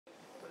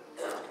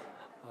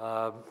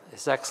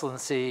His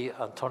Excellency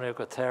António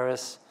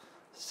Guterres,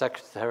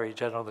 Secretary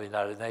General of the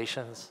United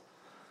Nations,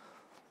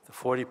 the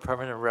 40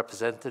 permanent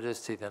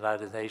representatives to the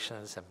United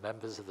Nations and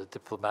members of the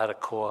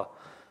diplomatic corps,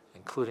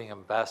 including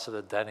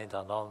Ambassador Danny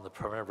Danon, the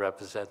permanent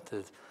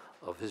representative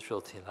of Israel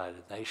to the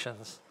United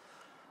Nations,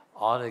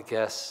 honored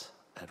guests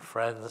and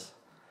friends,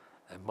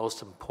 and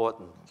most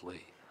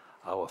importantly,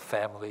 our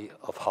family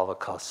of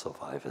Holocaust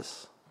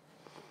survivors.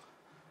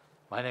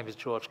 My name is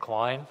George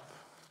Klein,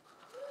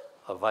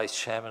 a Vice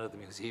Chairman of the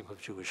Museum of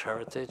Jewish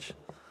Heritage,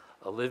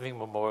 a living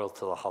memorial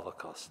to the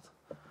Holocaust.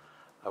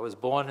 I was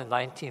born in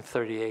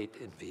 1938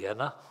 in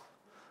Vienna,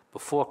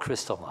 before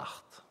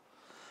Kristallnacht,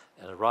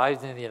 and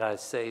arrived in the United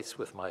States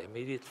with my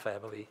immediate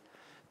family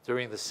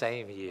during the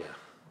same year.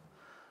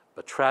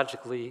 But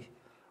tragically,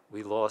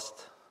 I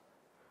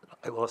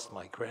lost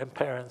my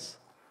grandparents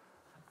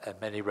and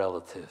many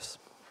relatives.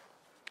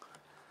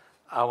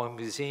 Our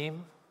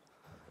museum,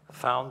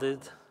 founded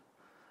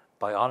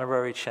by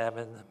Honorary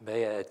Chairman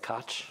Mayor Ed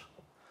Koch,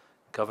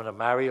 Governor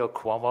Mario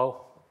Cuomo,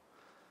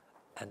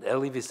 and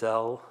Elie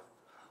Wiesel,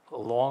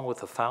 along with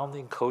the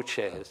founding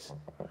co-chairs,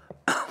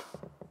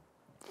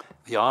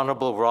 the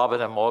Honorable Robert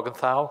M.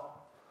 Morgenthau,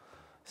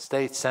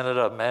 State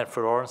Senator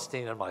Manfred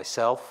Orenstein, and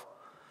myself,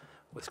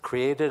 was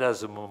created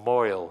as a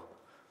memorial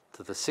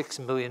to the 6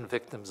 million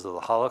victims of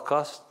the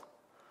Holocaust,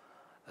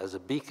 as a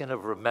beacon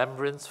of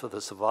remembrance for the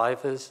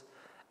survivors,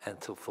 and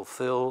to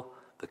fulfill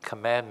the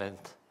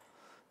commandment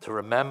to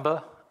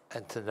remember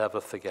and to never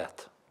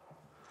forget.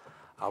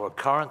 Our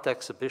current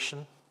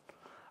exhibition,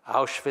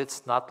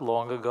 Auschwitz Not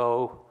Long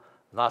Ago,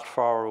 Not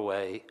Far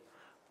Away,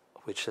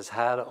 which has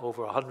had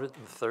over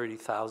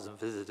 130,000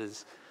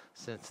 visitors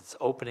since its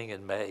opening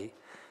in May,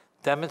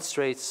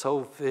 demonstrates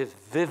so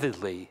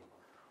vividly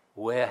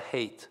where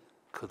hate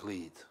could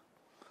lead.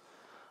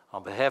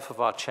 On behalf of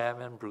our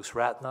chairman, Bruce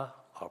Ratner,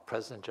 our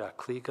president, Jack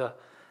Klieger,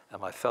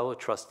 and my fellow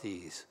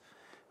trustees,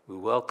 we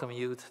welcome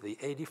you to the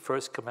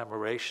 81st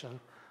commemoration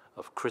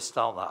of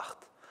Kristallnacht,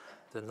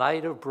 the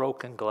night of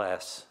broken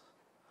glass,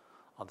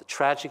 on the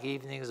tragic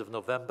evenings of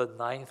November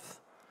 9th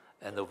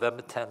and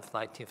November 10th,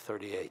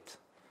 1938.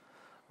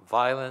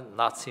 Violent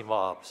Nazi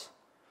mobs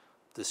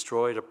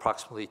destroyed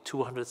approximately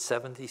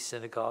 270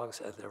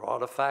 synagogues and their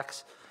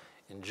artifacts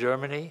in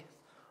Germany,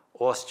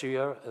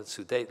 Austria, and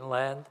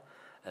Sudetenland,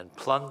 and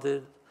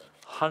plundered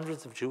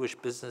hundreds of Jewish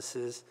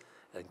businesses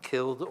and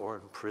killed or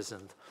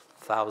imprisoned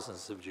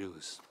thousands of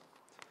Jews.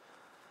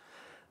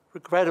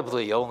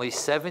 Regrettably, only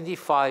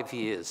 75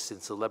 years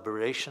since the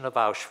liberation of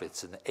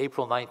Auschwitz in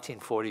April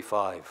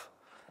 1945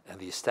 and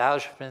the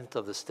establishment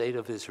of the State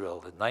of Israel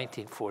in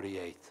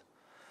 1948,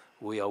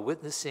 we are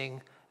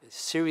witnessing a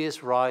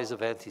serious rise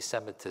of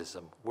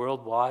anti-Semitism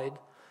worldwide,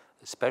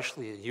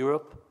 especially in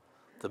Europe,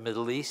 the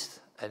Middle East,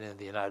 and in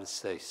the United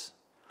States.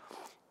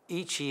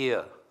 Each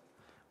year,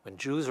 when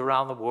Jews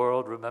around the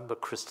world remember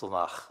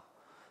Kristallnacht,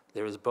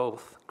 there is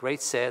both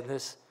great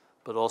sadness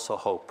but also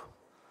hope.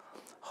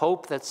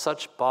 Hope that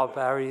such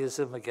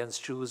barbarism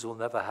against Jews will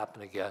never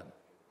happen again,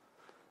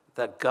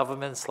 that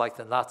governments like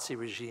the Nazi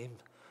regime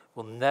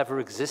will never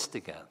exist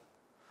again,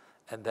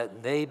 and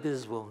that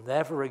neighbors will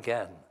never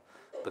again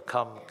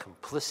become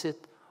complicit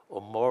or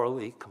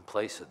morally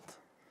complacent.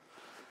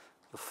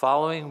 The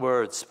following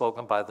words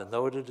spoken by the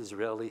noted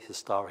Israeli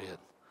historian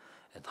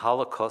and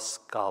Holocaust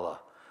scholar,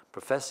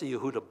 Professor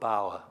Yehuda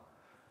Bauer,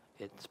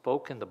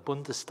 spoke in the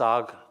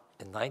Bundestag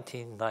in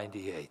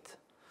 1998,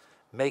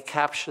 may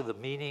capture the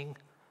meaning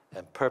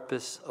and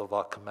purpose of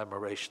our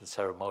commemoration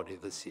ceremony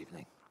this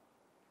evening.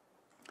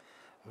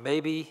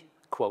 Maybe,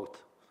 quote,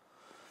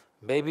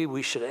 maybe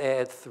we should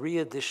add 3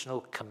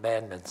 additional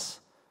commandments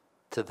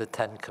to the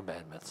 10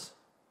 commandments.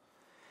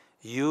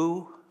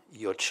 You,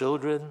 your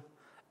children,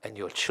 and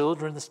your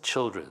children's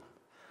children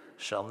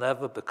shall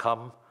never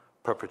become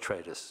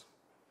perpetrators.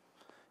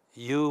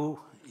 You,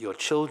 your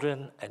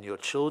children, and your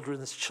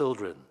children's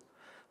children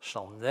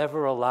shall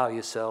never allow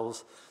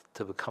yourselves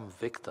to become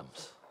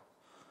victims.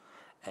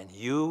 And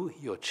you,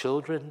 your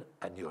children,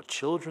 and your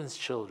children's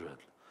children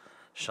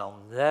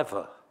shall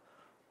never,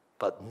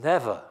 but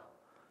never,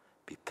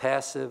 be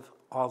passive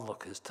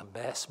onlookers to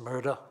mass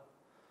murder,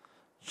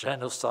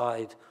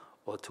 genocide,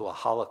 or to a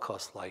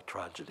Holocaust-like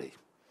tragedy.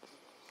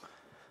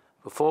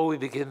 Before we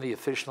begin the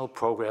official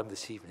program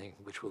this evening,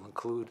 which will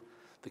include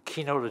the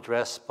keynote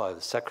address by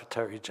the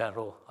Secretary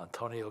General,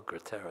 António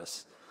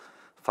Guterres,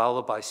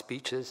 followed by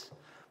speeches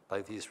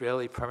by the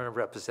Israeli Permanent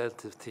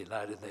Representative to the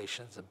United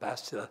Nations,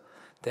 Ambassador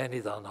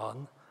Danny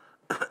Danon,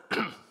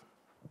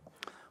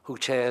 who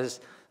chairs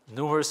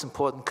numerous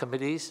important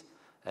committees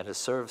and has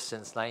served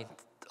since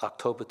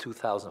October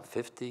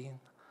 2015,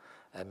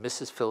 and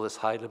Mrs. Phyllis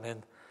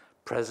Heideman,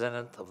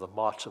 President of the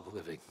March of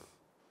Living.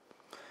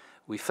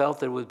 We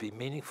felt it would be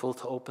meaningful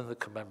to open the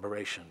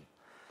commemoration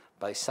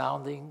by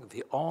sounding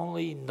the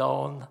only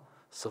known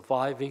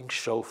surviving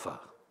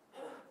shofar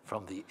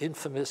from the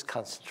infamous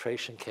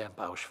concentration camp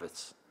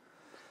Auschwitz.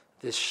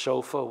 This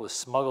shofar was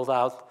smuggled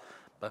out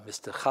by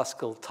Mr.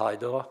 Chaskel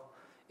Taidor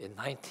in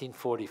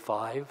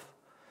 1945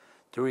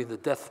 during the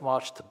death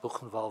march to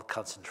Buchenwald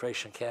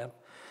concentration camp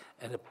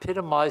and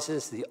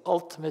epitomizes the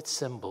ultimate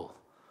symbol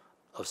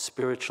of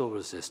spiritual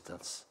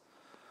resistance.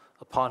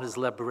 Upon his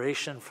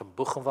liberation from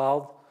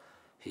Buchenwald,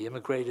 he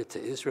immigrated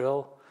to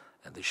Israel,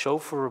 and the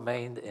chauffeur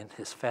remained in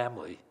his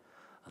family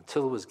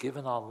until it was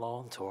given on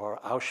loan to our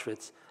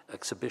Auschwitz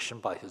exhibition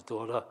by his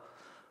daughter,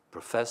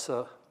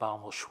 Professor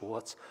Baumel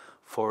Schwartz,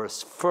 for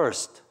his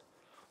first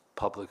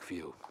public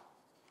view.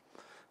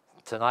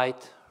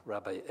 Tonight,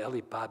 Rabbi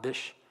Eli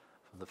Babish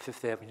from the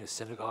Fifth Avenue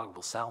Synagogue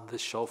will sound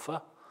this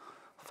shofar,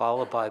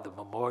 followed by the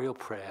memorial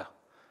prayer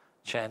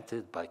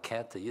chanted by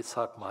Cantor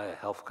Yitzhak Meyer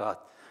Helfgott,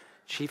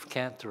 chief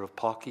cantor of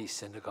Park East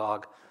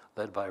Synagogue,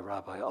 led by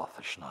Rabbi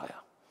Arthur Schneier.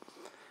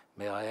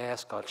 May I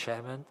ask our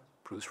chairman,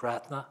 Bruce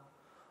Ratner,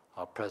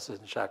 our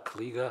president, Jacques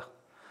Kliger,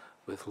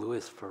 with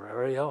Louis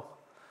Ferrerio,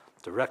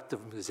 director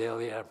of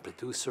Musealia and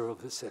producer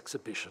of this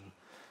exhibition,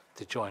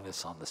 to join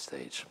us on the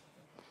stage.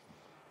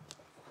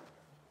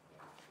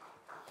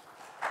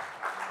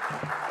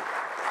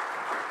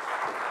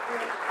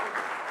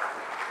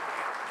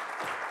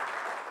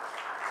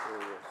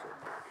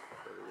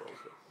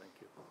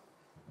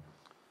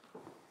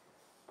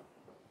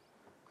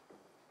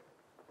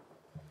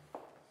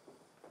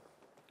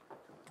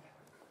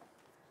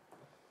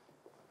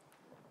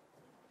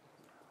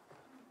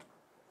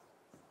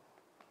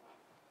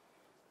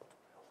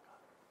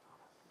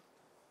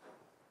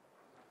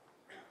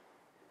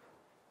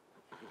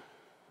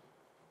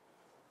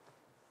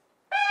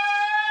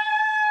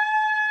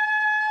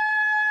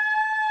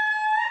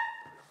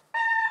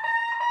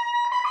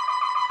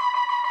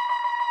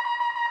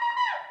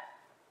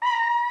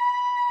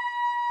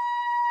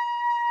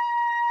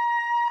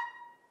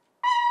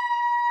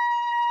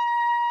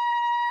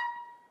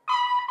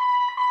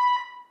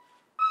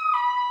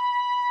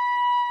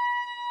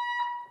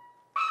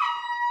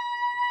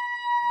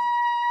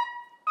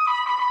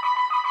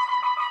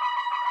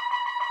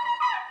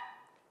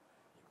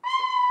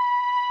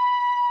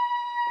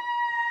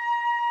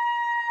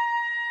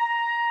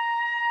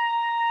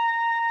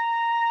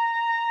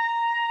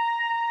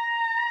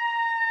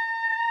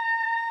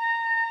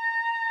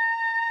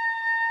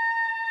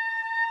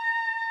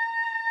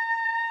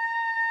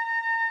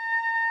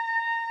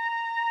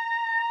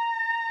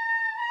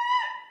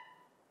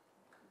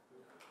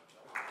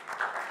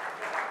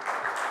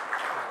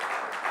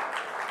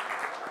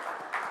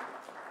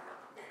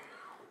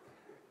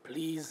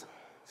 Please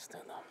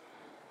stand up.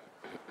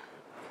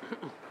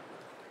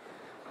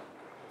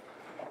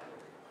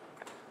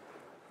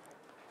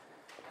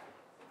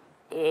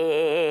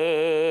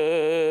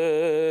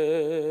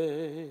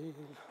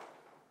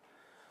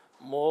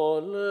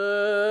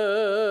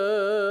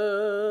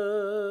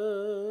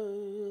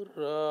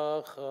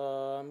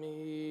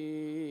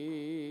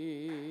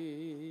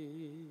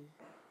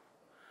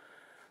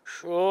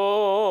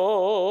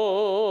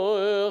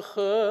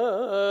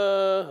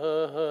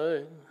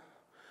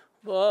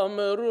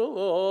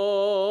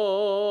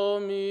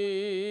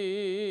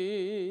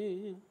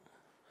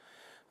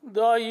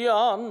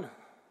 Dayan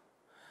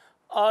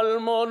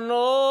almonois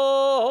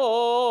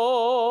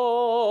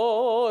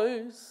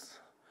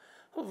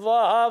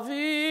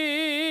vavi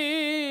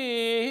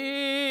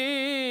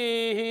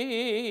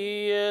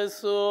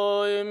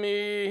esoimi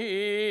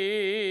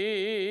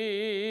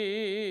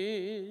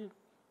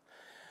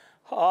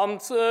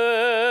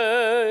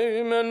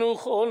hamtzei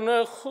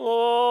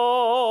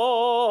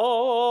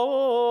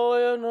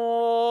menuchonechoyno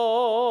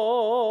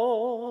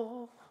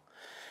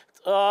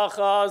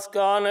Achas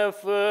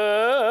kanefei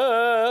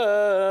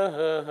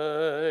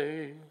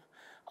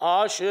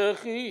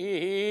ashechino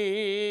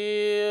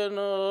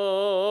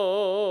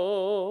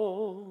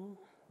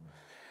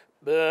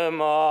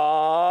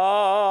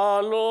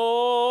b'malo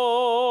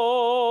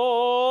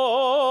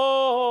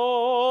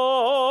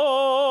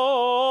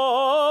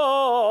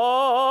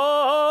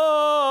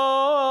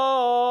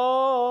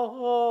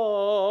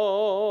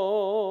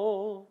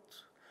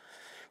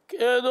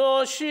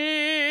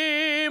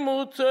kedoshim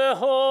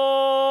utehorim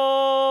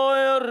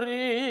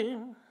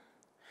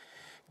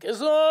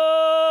Kezor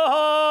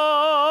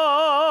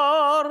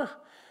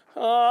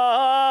Arakia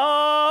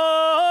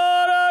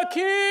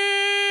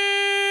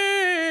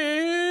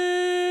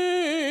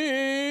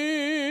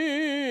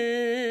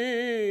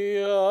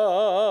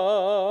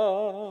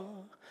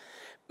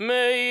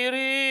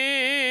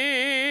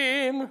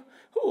Meirim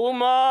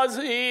Umazirim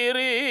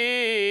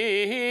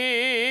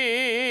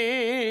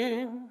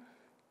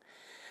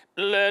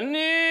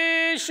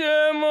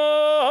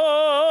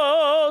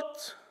Lenishemot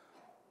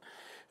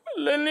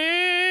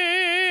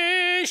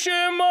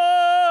Shemot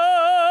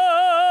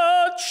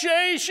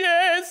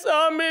sheishes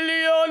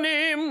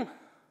milyonim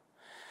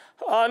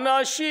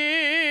anashim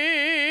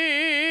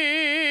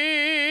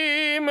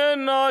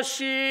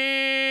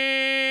nashim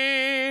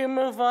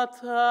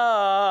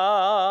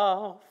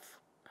vataf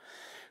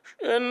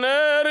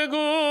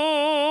shenergu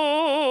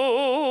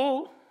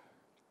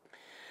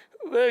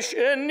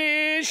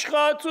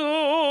veshenishchatu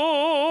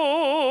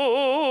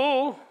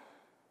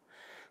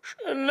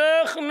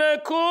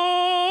shenechneku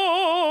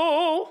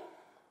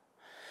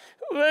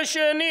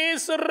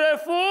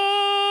ושנשרפו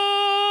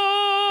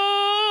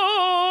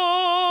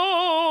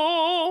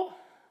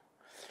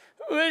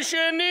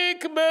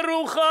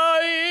ושנקברו חיים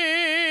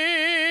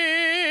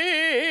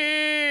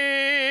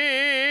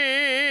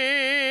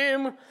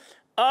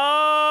על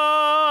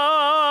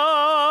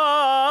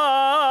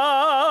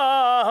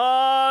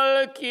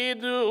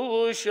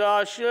קידוש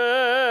השם,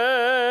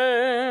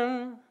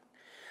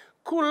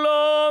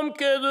 כולם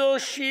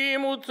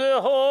קדושים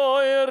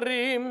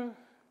וטהורים,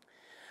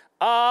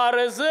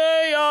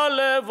 ארזי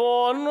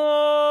הלבנון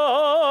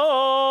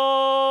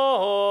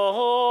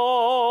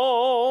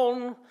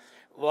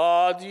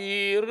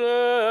ודירי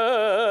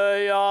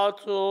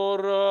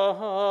התורה.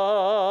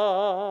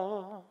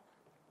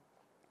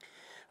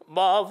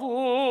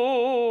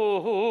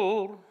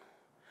 בעבור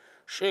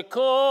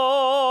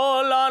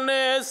שכל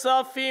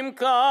הנאספים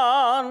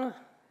כאן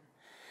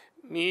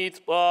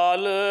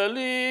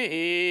מתפללים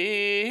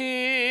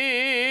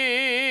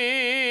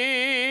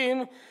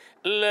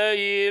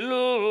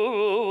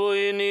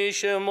לעילוי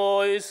נשמותיהם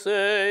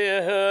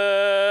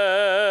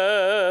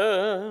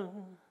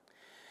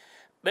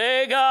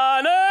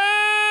בגן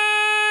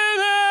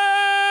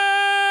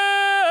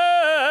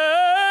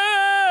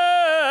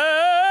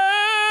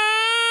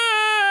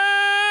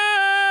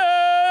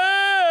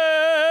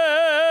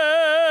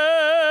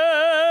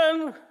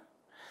עדן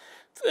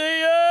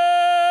תהיה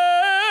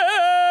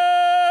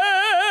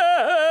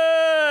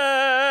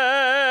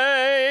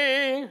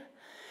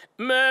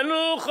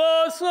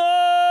מנוחתם,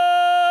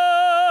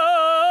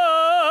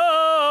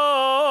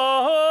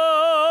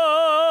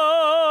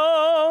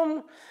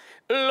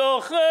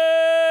 לא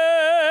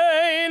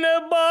כן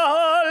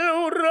בעל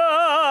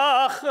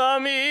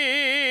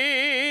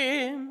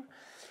ורחמים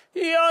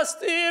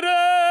יסתירם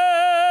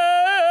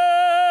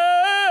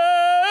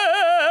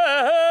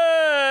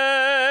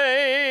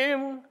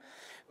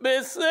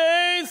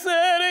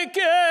בסייסר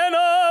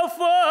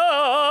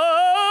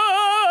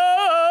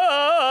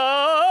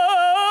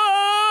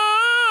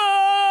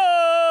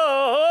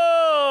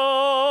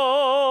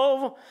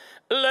כנפיו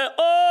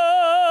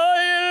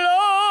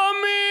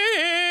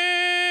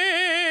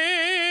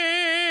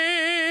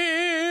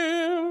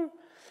לעולמים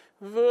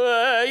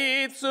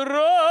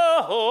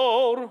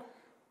ויצרור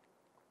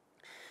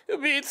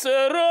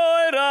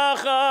בצרור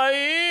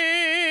החיים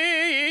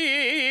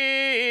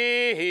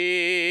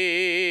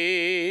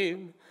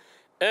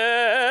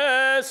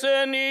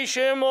אעשה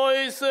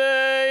נשמותיהם.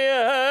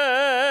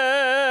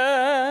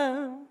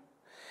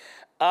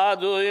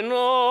 אדוני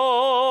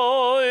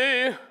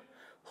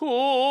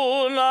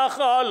הוא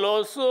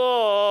נחלתם,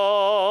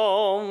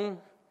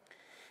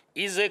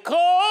 יזכור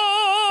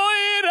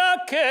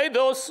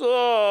הקדושם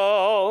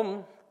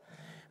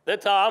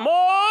ותעמוד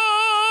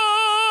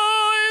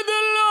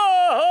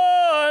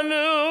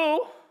לנו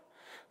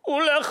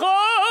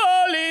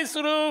ולכל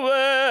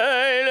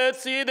ישראל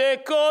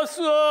צדקתם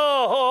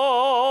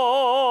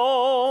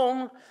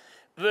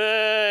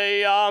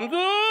ויעמדו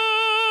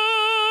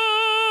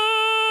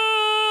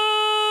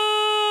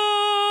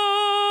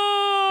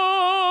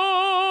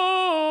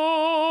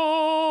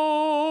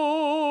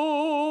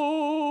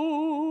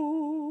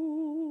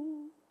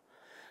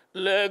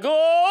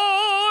לגוי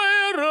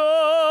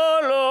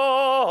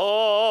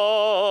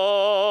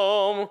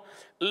עולם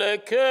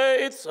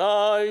לקץ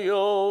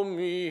היומין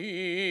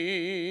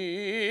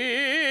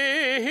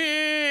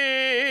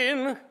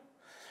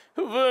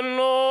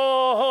ונאמר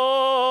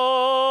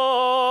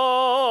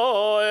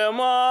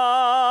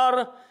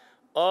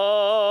אמן.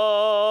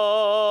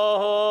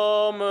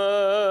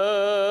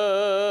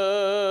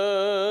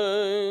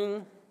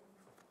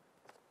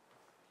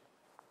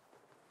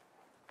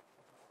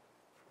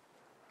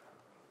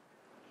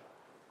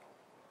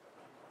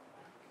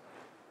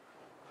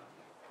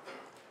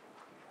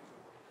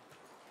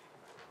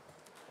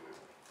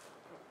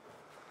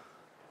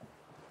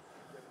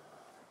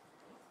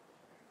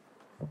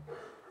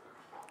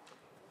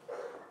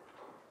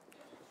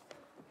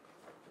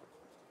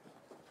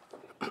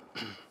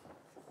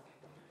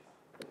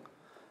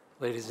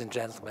 Ladies and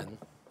gentlemen,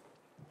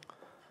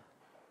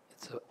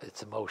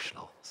 it's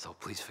emotional, so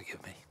please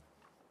forgive me.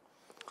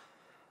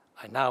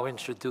 I now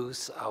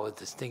introduce our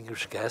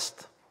distinguished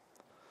guest,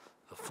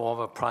 the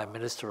former Prime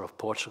Minister of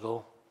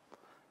Portugal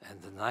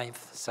and the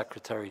 9th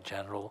Secretary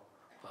General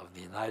of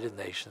the United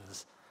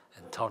Nations,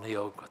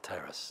 António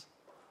Guterres.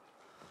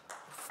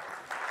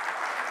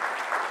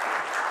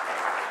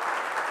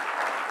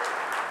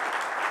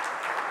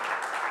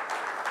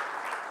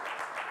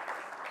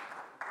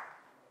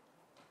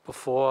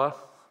 Before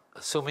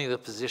assuming the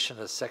position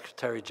as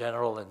Secretary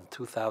General in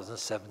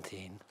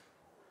 2017,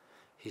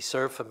 he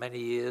served for many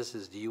years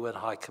as the UN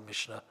High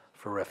Commissioner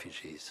for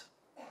Refugees.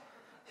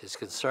 His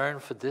concern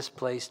for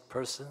displaced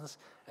persons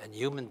and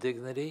human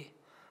dignity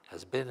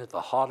has been at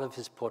the heart of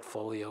his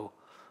portfolio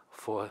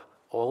for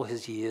all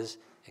his years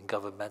in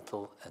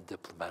governmental and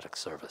diplomatic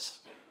service.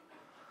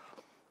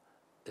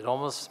 It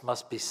almost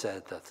must be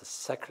said that the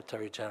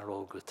Secretary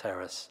General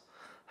Guterres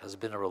has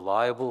been a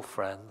reliable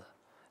friend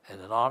and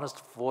an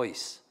honest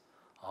voice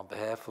on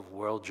behalf of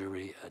world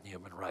Jewry and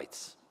human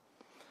rights.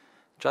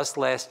 Just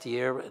last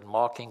year, in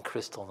marking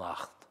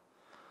Kristallnacht,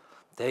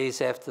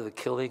 days after the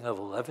killing of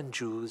 11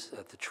 Jews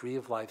at the Tree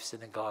of Life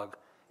Synagogue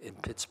in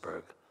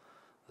Pittsburgh,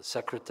 the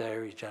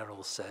Secretary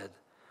General said,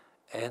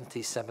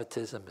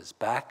 anti-Semitism is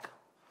back,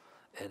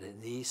 and it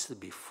needs to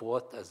be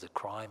fought as the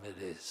crime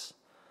it is.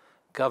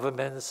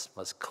 Governments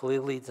must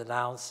clearly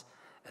denounce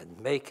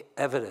and make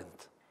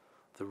evident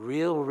the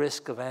real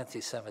risk of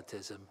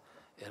anti-Semitism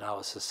in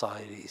our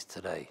societies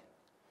today.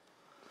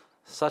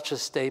 Such a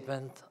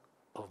statement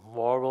of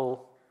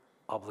moral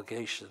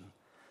obligation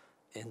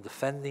in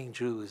defending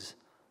Jews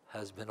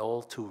has been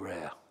all too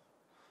rare.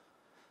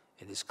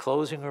 In his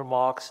closing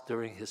remarks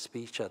during his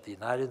speech at the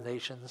United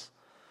Nations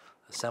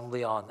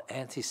Assembly on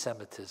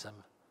Anti-Semitism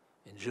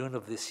in June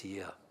of this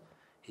year,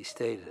 he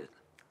stated,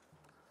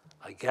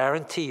 "I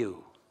guarantee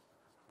you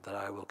that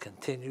I will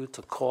continue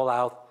to call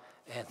out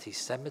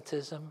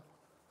anti-Semitism,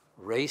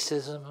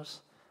 racism,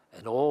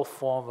 and all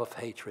form of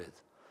hatred,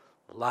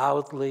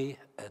 loudly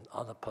and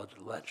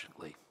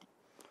unapologetically."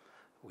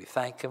 We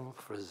thank him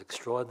for his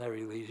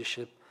extraordinary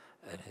leadership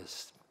and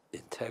his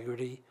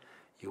integrity.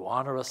 You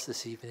honor us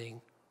this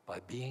evening by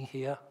being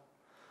here.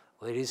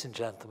 Ladies and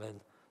gentlemen,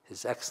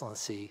 His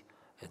Excellency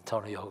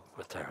António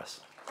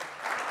Guterres.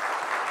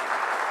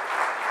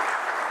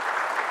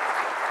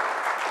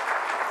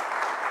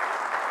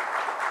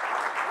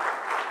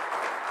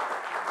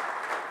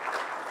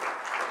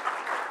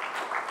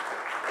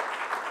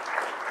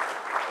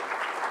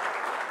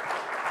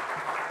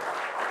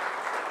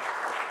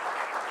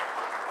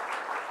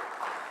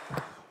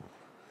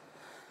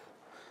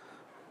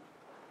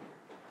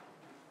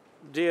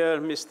 Dear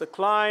Mr.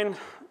 Klein,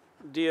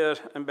 dear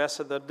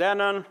Ambassador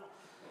Danon,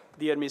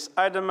 dear Ms.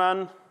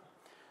 Heideman,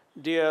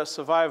 dear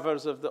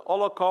survivors of the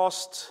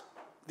Holocaust,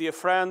 dear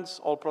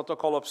friends, all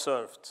protocol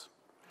observed.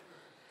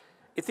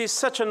 It is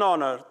such an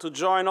honor to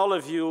join all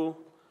of you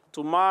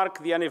to mark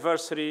the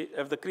anniversary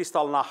of the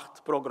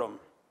Kristallnacht program.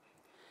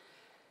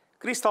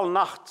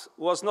 Kristallnacht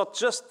was not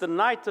just the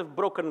night of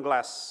broken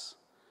glass.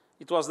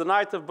 It was the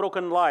night of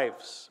broken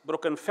lives,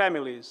 broken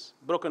families,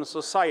 broken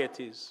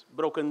societies,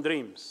 broken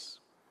dreams.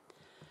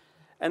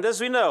 And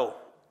as we know,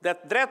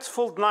 that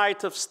dreadful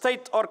night of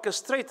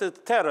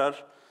state-orchestrated terror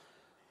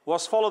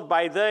was followed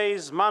by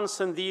days, months,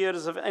 and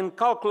years of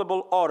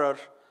incalculable horror,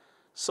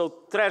 so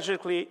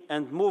tragically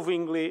and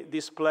movingly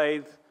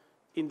displayed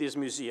in this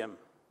museum.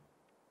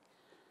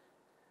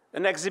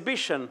 An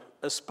exhibition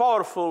as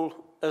powerful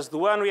as the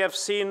one we have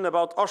seen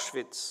about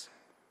Auschwitz,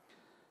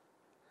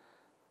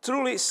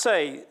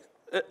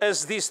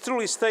 as this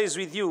truly stays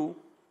with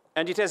you,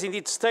 and it has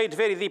indeed stayed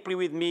very deeply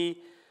with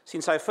me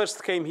since I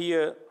first came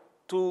here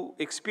to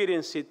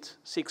experience it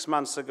 6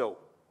 months ago.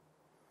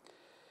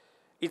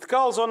 It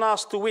calls on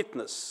us to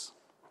witness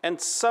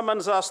and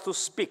summons us to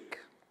speak.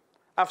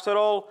 After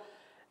all,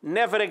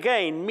 never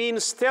again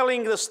means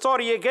telling the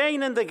story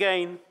again and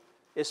again,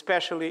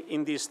 especially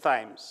in these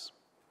times.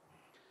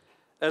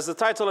 As the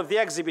title of the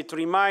exhibit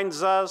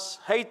reminds us,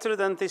 hatred,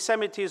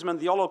 anti-Semitism, and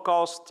the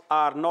Holocaust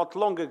are not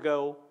long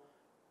ago,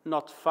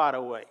 not far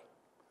away.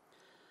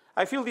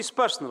 I feel this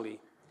personally.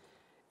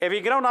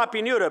 Having grown up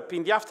in Europe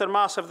in the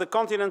aftermath of the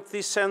continent's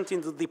descent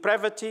into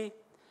depravity,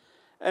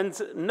 and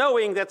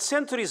knowing that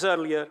centuries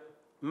earlier,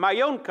 my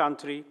own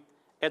country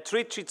had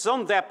reached its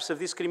own depths of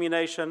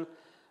discrimination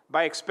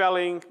by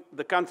expelling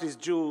the country's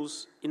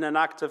Jews in an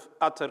act of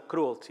utter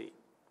cruelty.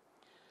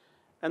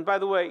 And by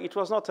the way, it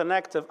was not an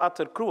act of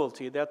utter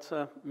cruelty that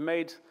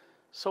made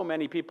so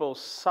many people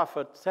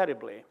suffer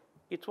terribly.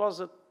 It was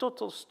a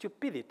total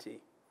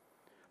stupidity.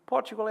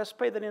 Portugal has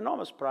paid an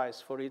enormous price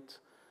for it,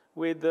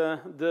 with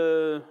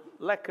the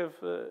lack of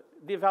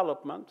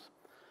development.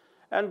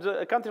 And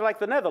a country like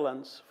the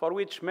Netherlands, for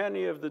which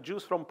many of the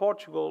Jews from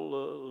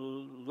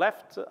Portugal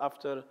left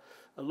after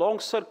a long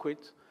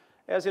circuit,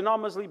 has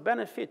enormously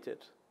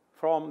benefited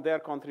from their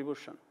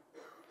contribution.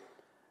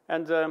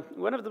 And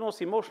one of the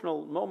most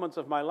emotional moments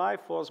of my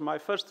life was my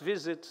first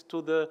visit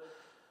to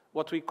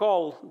what we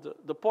call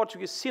the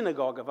Portuguese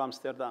synagogue of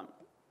Amsterdam.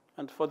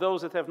 And for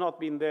those that have not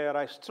been there,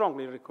 I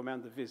strongly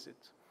recommend the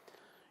visit.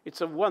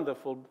 It's a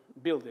wonderful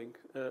building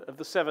of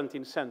the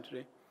 17th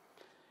century.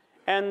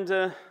 And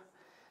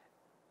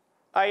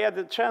I had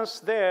the chance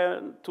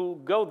there to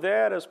go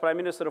there as Prime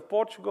Minister of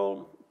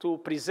Portugal to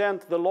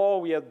present the law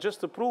we had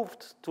just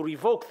approved to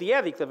revoke the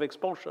edict of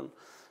expulsion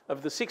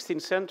of the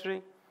 16th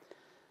century.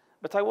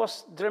 But I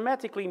was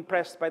dramatically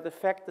impressed by the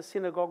fact the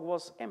synagogue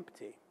was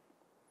empty.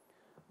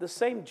 The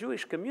same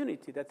Jewish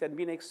community that had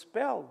been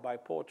expelled by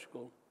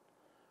Portugal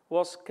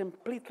was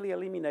completely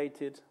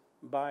eliminated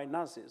by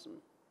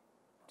Nazism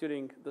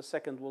during the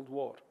Second World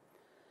War,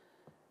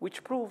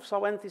 which proves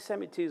how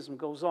anti-Semitism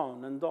goes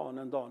on and on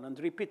and on and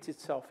repeats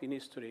itself in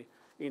history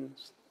in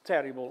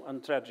terrible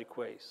and tragic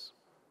ways.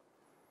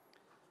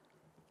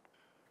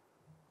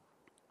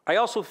 I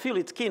also feel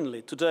it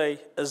keenly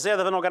today as head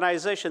of an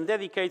organization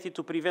dedicated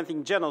to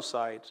preventing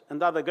genocide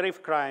and other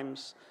grave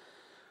crimes,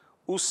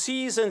 who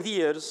sees and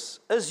hears,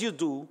 as you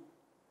do,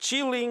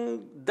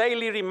 chilling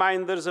daily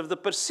reminders of the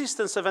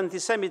persistence of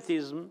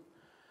anti-Semitism,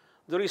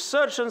 the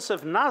resurgence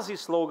of Nazi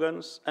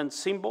slogans and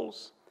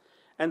symbols,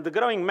 and the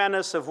growing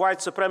menace of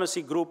white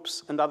supremacy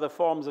groups and other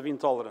forms of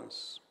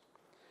intolerance.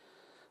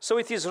 So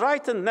it is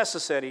right and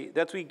necessary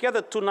that we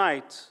gather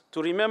tonight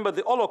to remember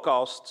the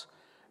Holocaust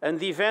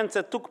and the event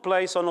that took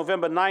place on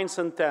November 9th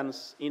and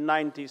 10th in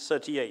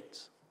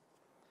 1938.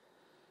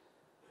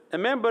 A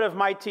member of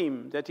my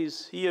team that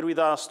is here with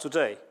us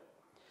today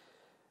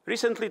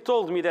recently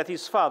told me that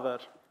his father,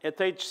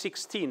 at age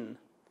 16,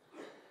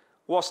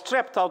 was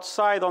trapped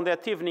outside on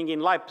that evening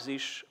in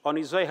Leipzig on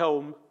his way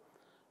home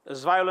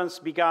as violence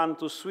began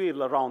to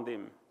swirl around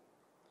him.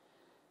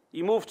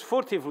 He moved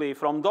furtively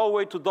from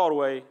doorway to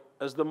doorway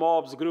as the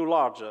mobs grew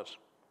larger,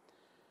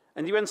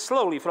 and he went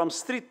slowly from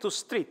street to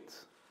street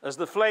as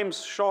the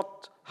flames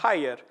shot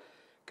higher,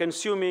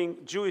 consuming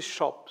Jewish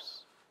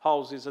shops,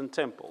 houses, and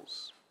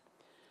temples.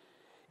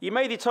 He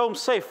made it home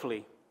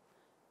safely,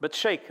 but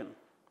shaken.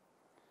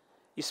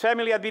 His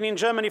family had been in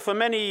Germany for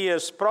many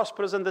years,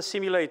 prosperous and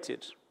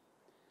assimilated.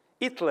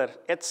 Hitler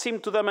had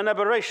seemed to them an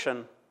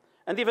aberration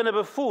and even a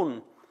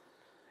buffoon,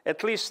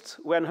 at least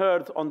when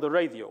heard on the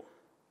radio.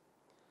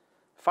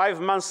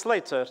 5 months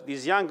later,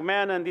 this young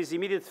man and his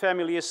immediate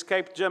family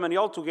escaped Germany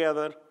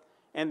altogether,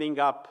 ending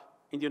up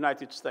in the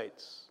United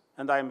States.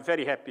 And I am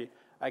very happy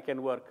I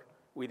can work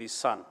with his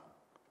son.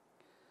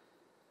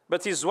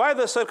 But his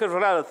wider circle of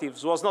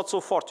relatives was not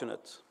so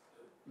fortunate.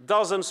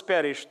 Dozens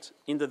perished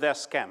in the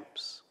death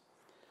camps.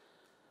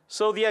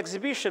 So the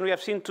exhibition we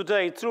have seen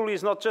today truly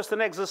is not just an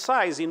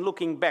exercise in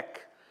looking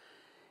back.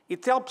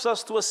 It helps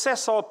us to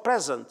assess our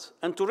present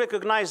and to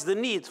recognize the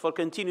need for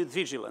continued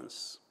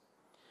vigilance.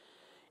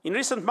 In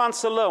recent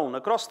months alone,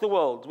 across the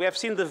world, we have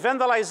seen the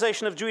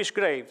vandalization of Jewish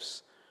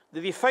graves,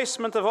 the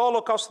defacement of a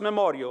Holocaust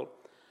memorial,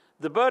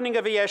 the burning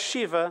of a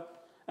yeshiva,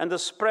 and the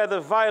spread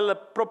of vile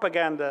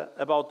propaganda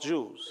about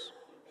Jews.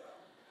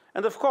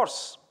 And of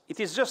course,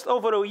 it is just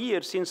over a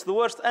year since the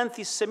worst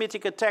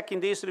anti-Semitic attack in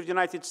the history of the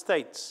United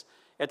States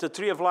at the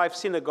Tree of Life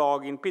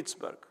Synagogue in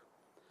Pittsburgh.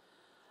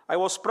 I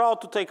was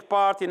proud to take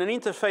part in an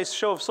interfaith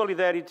show of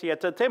solidarity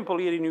at a temple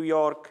here in New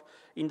York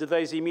in the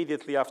days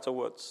immediately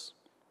afterwards.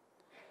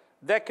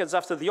 Decades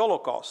after the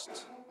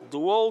Holocaust, the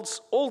world's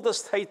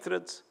oldest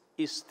hatred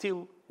is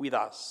still with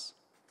us.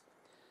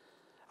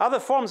 Other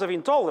forms of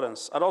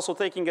intolerance are also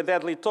taking a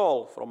deadly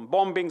toll, from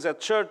bombings at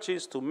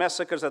churches to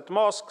massacres at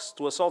mosques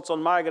to assaults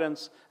on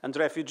migrants and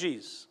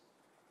refugees.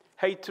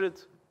 Hatred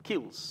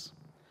kills.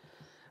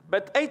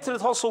 But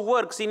hatred also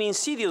works in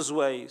insidious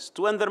ways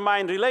to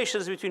undermine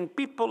relations between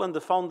people and the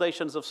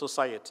foundations of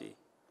society.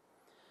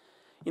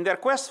 In their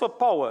quest for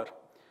power,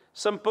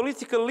 some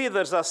political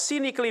leaders are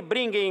cynically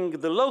bringing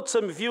the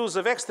loathsome views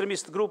of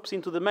extremist groups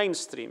into the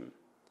mainstream.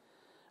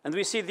 And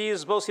we see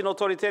these both in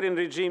authoritarian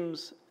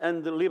regimes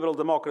and liberal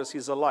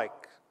democracies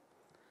alike.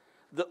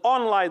 The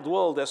online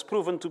world has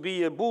proven to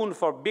be a boon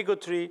for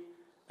bigotry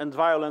and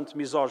violent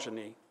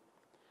misogyny.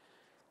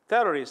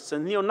 Terrorists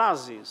and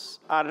neo-Nazis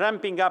are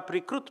ramping up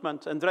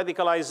recruitment and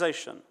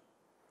radicalization.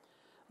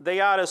 They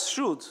are as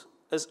shrewd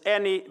as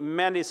any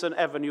Madison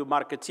Avenue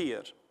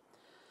marketeer.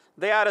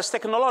 They are as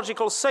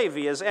technological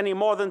savvy as any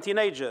modern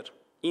teenager.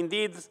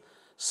 Indeed,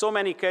 so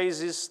many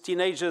cases,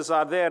 teenagers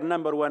are their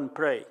number one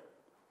prey.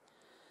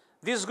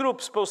 These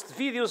groups post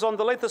videos on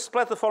the latest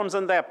platforms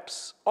and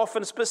apps,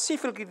 often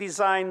specifically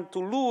designed to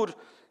lure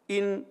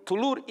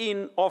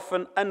in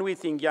often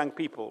unwitting young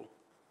people.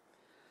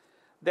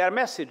 Their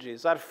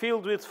messages are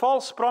filled with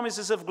false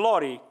promises of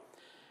glory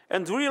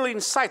and real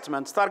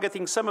incitement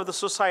targeting some of the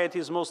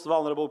society's most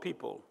vulnerable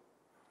people.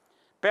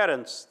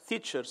 Parents,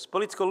 teachers,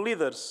 political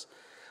leaders,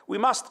 we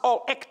must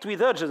all act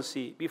with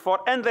urgency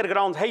before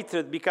underground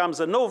hatred becomes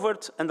an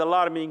overt and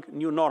alarming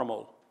new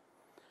normal.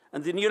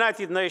 And the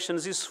United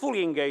Nations is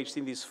fully engaged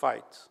in this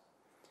fight.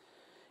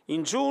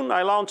 In June,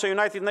 I launched a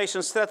United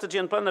Nations strategy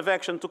and plan of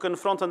action to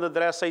confront and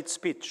address hate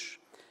speech,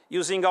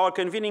 using our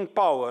convening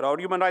power, our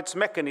human rights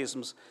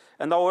mechanisms,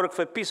 and our work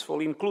for peaceful,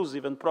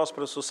 inclusive, and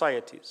prosperous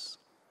societies.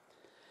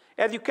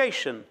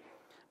 Education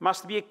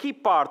must be a key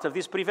part of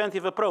this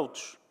preventive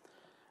approach.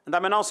 And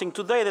I'm announcing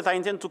today that I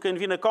intend to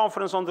convene a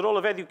conference on the role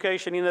of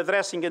education in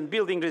addressing and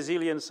building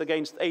resilience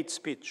against hate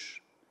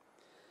speech.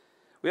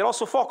 We are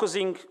also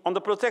focusing on the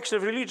protection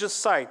of religious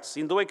sites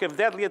in the wake of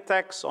deadly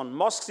attacks on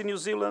mosques in New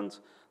Zealand,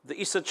 the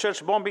Easter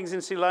church bombings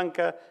in Sri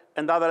Lanka,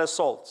 and other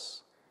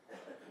assaults.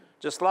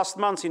 Just last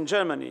month in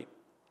Germany,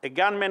 a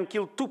gunman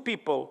killed 2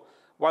 people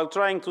while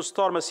trying to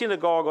storm a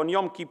synagogue on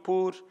Yom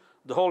Kippur,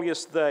 the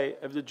holiest day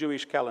of the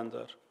Jewish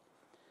calendar.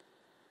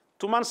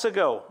 2 months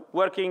ago,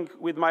 working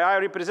with my High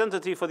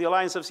Representative for the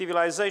Alliance of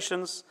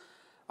Civilizations,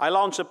 I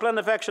launched a plan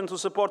of action to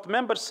support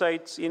member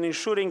states in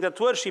ensuring that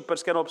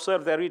worshippers can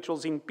observe their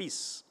rituals in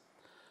peace.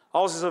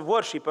 Houses of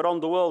worship around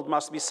the world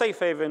must be safe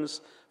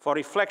havens for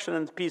reflection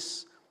and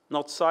peace,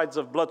 not sites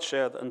of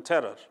bloodshed and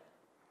terror.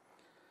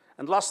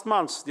 And last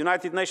month, the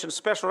United Nations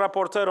Special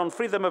Rapporteur on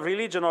Freedom of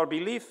Religion or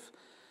Belief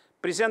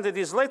presented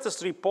his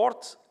latest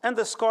report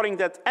underscoring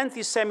that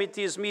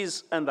anti-Semitism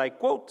is, and I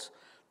quote,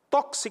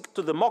 toxic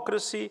to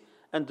democracy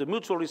and the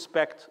mutual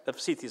respect of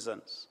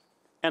citizens,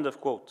 end of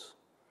quote.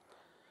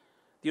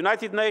 The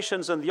United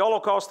Nations and the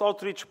Holocaust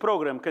Outreach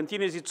Program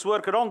continues its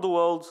work around the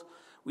world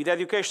with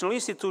educational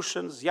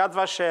institutions, Yad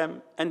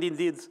Vashem, and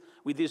indeed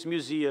with this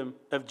Museum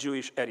of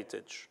Jewish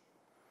Heritage.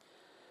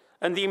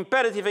 And the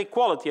imperative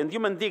equality and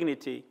human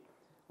dignity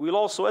will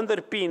also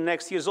underpin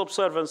next year's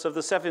observance of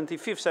the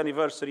 75th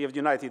anniversary of the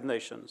United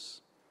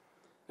Nations.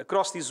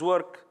 Across this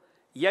work,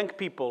 young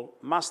people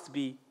must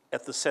be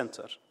at the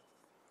center.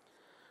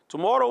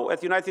 Tomorrow at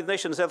the United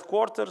Nations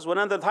headquarters,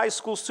 100 high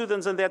school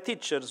students and their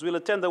teachers will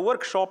attend a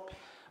workshop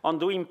on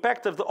the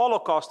impact of the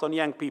Holocaust on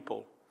young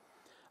people.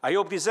 I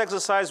hope this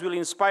exercise will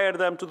inspire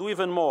them to do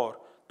even more,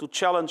 to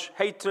challenge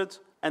hatred,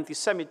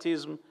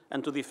 anti-Semitism,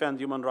 and to defend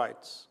human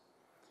rights.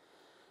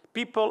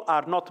 People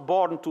are not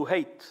born to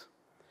hate.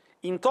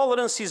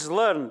 Intolerance is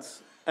learned,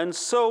 and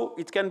so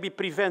it can be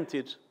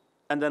prevented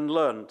and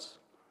unlearned.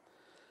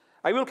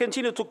 I will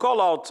continue to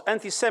call out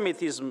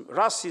anti-Semitism,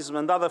 racism,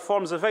 and other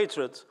forms of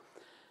hatred,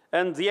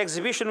 and the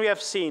exhibition we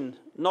have seen,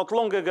 not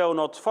long ago,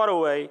 not far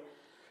away,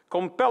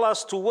 compel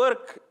us to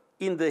work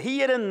in the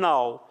here and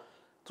now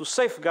to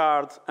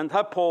safeguard and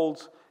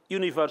uphold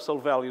universal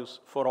values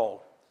for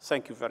all.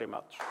 Thank you very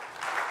much.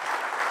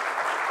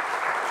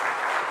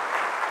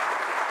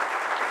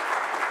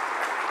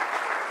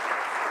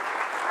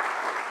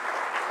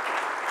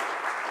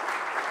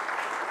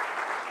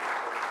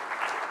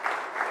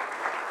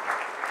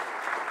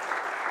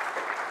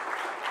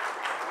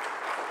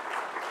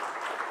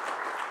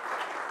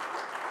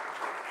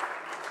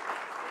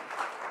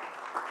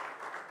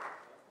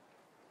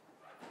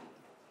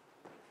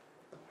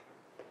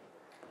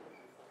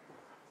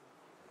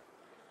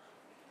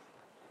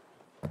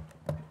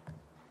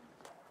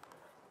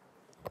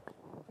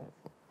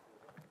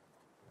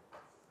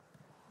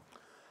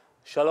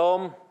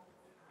 Shalom,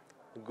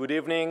 good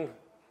evening.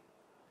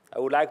 I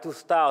would like to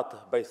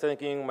start by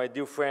thanking my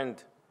dear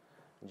friend,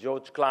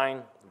 George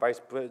Klein,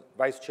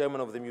 Vice Chairman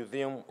of the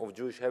Museum of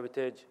Jewish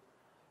Heritage,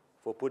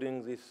 for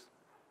putting this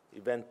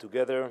event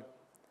together.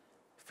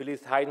 Phyllis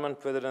Heideman,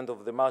 President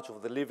of the March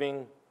of the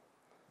Living,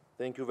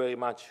 thank you very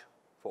much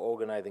for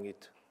organizing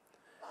it.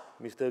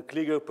 Mr.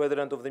 Klieger,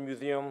 President of the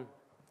Museum,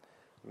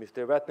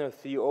 Mr. Ratner,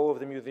 CEO of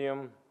the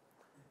Museum,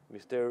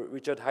 Mr.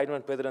 Richard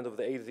Heideman, President of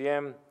the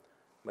AZM,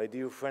 my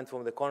dear friends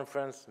from the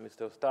conference,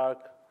 Mr. Stark,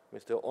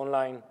 Mr.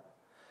 Online,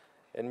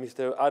 and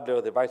Mr. Adler,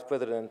 the Vice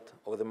President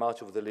of the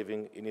March of the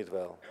Living in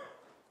Israel.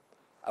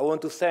 I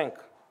want to thank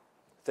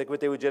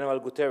Secretary General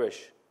Guterres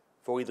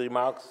for his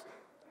remarks.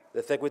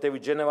 The Secretary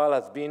General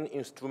has been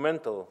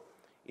instrumental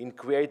in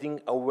creating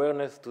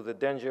awareness to the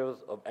dangers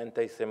of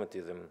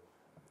anti-Semitism.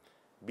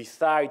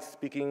 Besides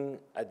speaking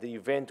at the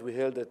event we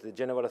held at the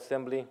General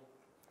Assembly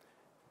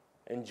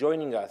and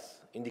joining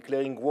us in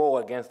declaring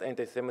war against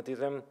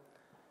anti-Semitism,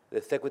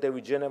 the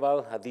Secretary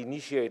General has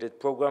initiated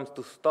programs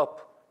to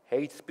stop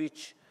hate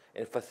speech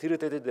and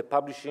facilitated the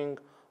publishing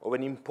of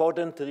an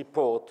important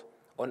report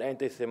on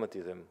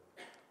anti-Semitism.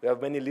 We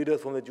have many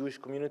leaders from the Jewish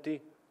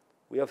community.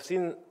 We have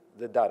seen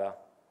the data,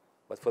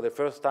 but for the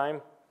first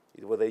time,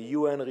 it was a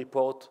UN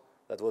report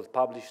that was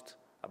published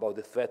about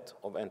the threat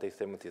of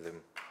anti-Semitism.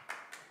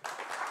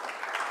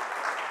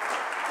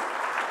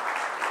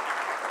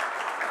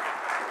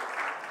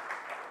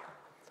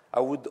 I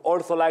would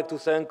also like to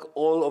thank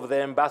all of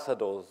the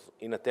ambassadors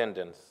in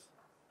attendance.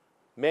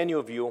 Many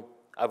of you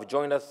have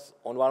joined us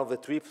on one of the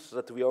trips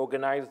that we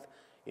organized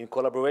in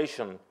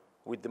collaboration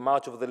with the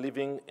March of the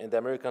Living and the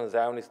American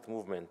Zionist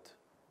Movement.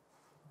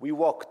 We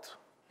walked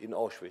in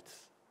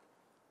Auschwitz,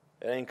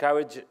 and I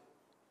encourage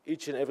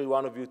each and every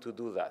one of you to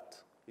do that.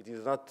 It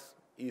is not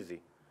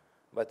easy,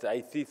 but I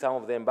see some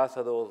of the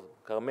ambassadors,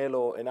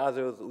 Carmelo and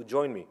others, who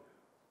join me.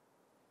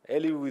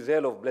 Elie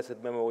Wiesel of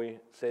blessed memory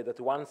said that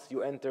once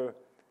you enter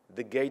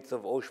the gates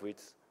of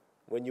Auschwitz,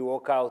 when you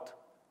walk out,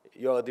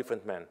 you're a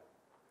different man.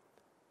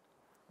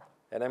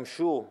 And I'm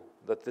sure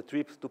that the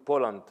trips to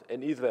Poland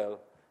and Israel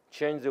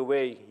change the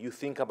way you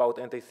think about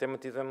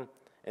anti-Semitism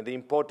and the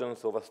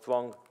importance of a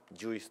strong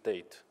Jewish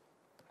state.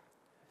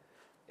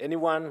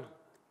 Anyone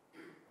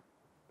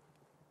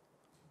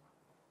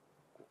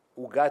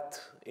who got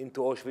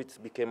into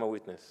Auschwitz became a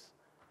witness.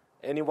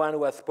 Anyone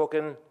who has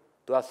spoken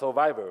to a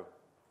survivor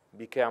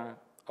became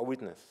a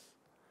witness.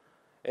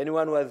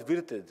 Anyone who has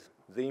visited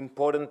the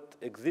important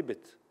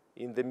exhibit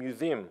in the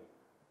museum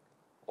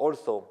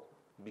also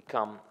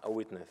become a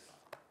witness.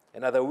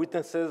 And as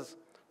witnesses,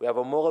 we have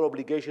a moral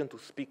obligation to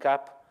speak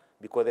up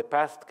because the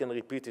past can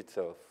repeat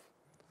itself.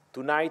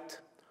 Tonight,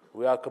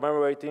 we are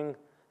commemorating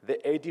the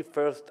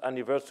 81st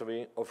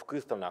anniversary of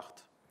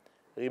Kristallnacht,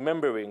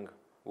 remembering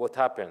what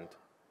happened.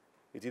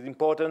 It is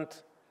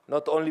important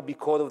not only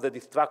because of the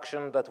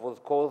destruction that was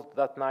caused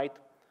that night,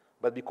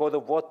 but because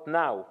of what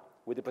now,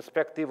 with the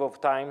perspective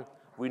of time,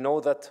 we know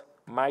that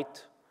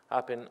might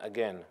happen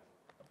again.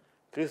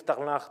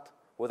 Kristallnacht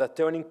was a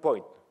turning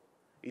point.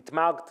 It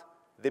marked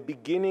the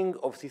beginning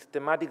of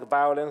systematic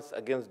violence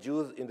against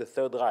Jews in the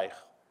Third Reich.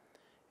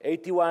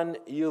 81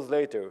 years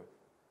later,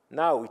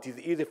 now it is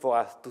easy for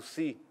us to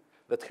see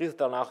that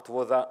Kristallnacht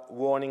was a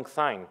warning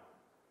sign.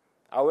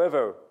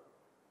 However,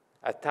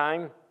 at the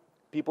time,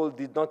 people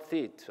did not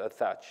see it as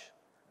such.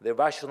 they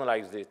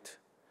rationalized it,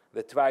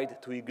 they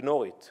tried to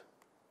ignore it.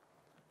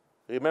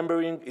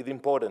 Remembering is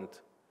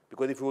important,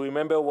 because if we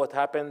remember what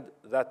happened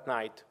that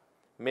night,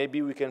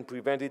 maybe we can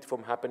prevent it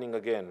from happening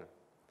again.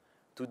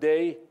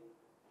 Today,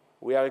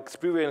 we are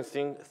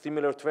experiencing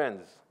similar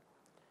trends.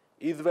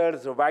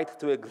 Israel's right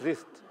to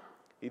exist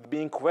is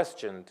being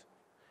questioned,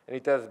 and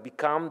it has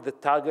become the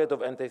target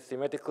of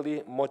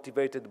anti-Semitically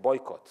motivated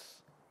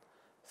boycotts.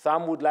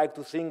 Some would like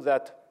to think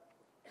that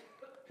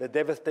the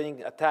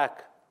devastating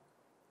attack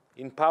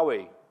in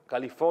Poway,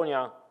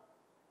 California,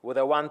 was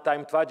a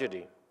one-time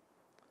tragedy.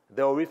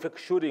 The horrific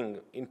shooting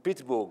in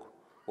Pittsburgh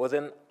was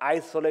an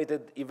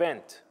isolated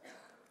event.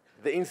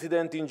 The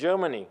incident in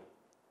Germany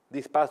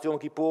this past Yom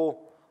Kippur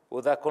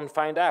was a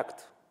confined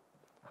act,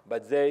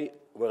 but they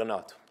were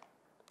not.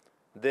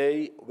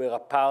 They were a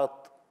part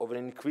of an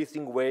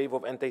increasing wave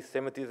of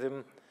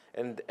anti-Semitism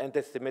and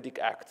anti-Semitic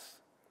acts.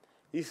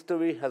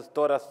 History has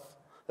taught us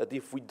that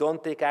if we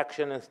don't take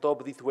action and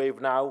stop this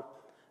wave now,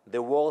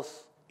 the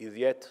worst is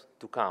yet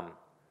to come.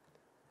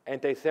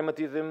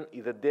 Anti-Semitism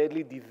is a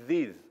deadly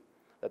disease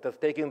that has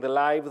taken the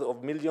lives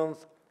of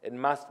millions and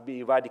must be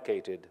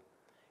eradicated.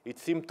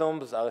 Its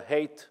symptoms are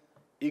hate,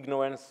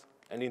 ignorance,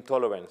 and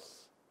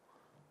intolerance.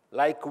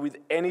 Like with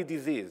any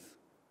disease,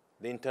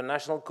 the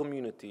international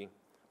community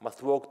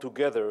must work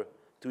together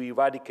to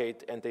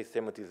eradicate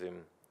anti-Semitism.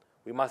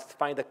 We must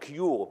find a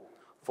cure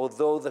for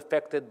those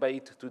affected by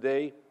it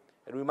today,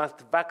 and we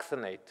must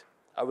vaccinate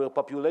our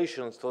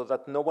population so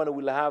that no one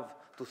will have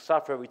to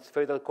suffer its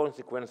fatal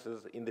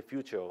consequences in the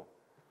future.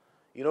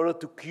 In order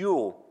to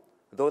cure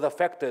those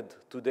affected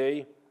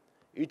today,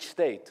 each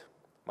state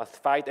must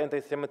fight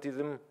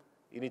anti-Semitism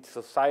in its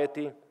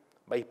society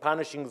by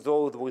punishing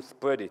those who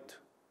spread it.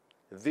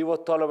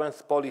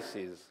 Zero-tolerance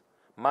policies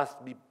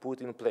must be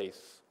put in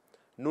place.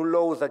 New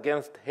laws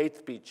against hate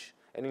speech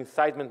and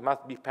incitement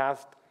must be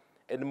passed,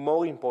 and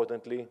more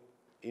importantly,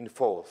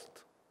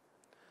 enforced.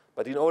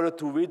 But in order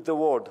to rid the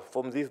world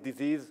from this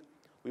disease,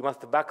 we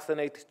must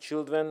vaccinate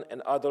children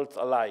and adults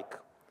alike.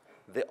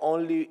 The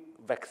only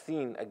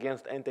vaccine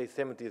against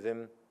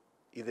anti-Semitism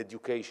is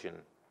education.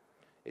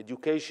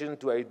 Education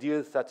to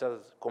ideas such as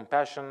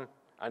compassion,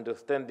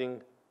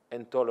 understanding,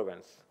 and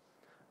tolerance.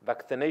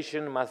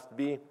 Vaccination must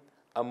be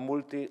a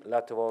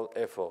multilateral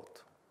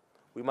effort.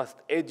 We must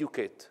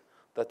educate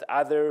that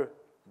other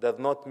does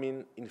not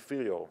mean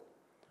inferior.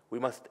 We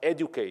must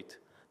educate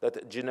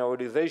that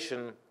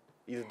generalization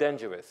is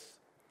dangerous.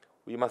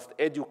 We must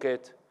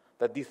educate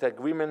that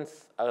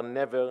disagreements are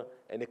never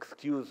an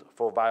excuse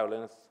for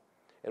violence,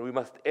 and we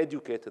must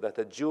educate that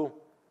a Jew,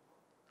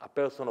 a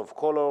person of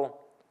color,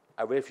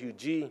 a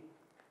refugee,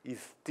 is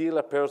still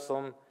a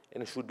person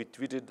and should be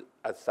treated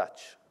as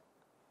such.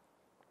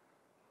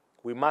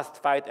 We must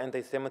fight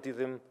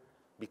anti-Semitism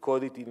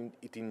because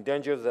it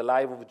endangers the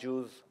life of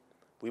Jews.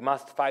 We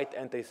must fight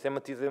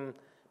anti-Semitism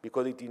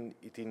because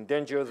it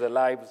endangers the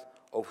lives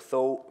of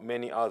so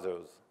many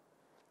others.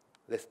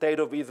 The State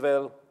of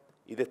Israel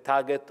is the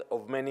target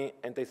of many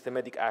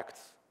anti-Semitic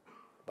acts,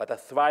 but a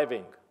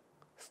thriving,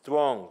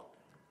 strong,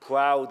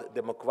 proud,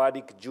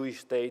 democratic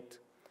Jewish state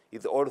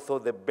is also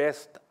the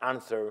best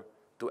answer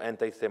to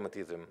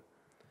anti-Semitism.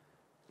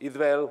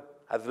 Israel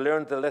has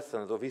learned the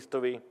lessons of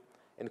history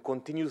and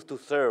continues to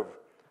serve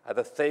as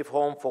a safe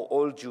home for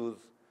all Jews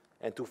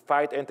and to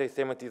fight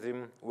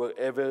anti-Semitism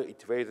wherever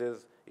it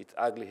raises its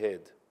ugly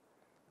head.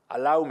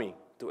 Allow me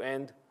to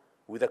end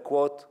with a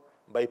quote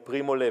by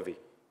Primo Levi.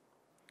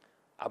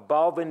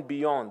 Above and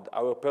beyond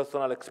our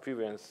personal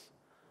experience,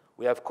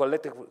 we have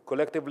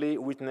collectively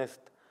witnessed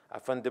a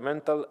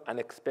fundamental,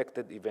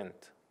 unexpected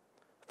event.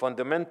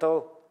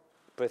 Fundamental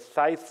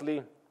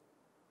precisely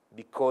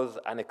because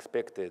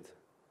unexpected,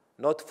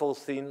 not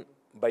foreseen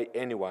by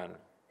anyone.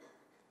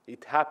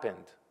 It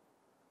happened.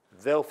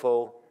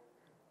 Therefore,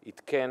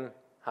 it can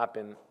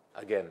happen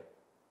again.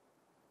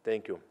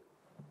 Thank you.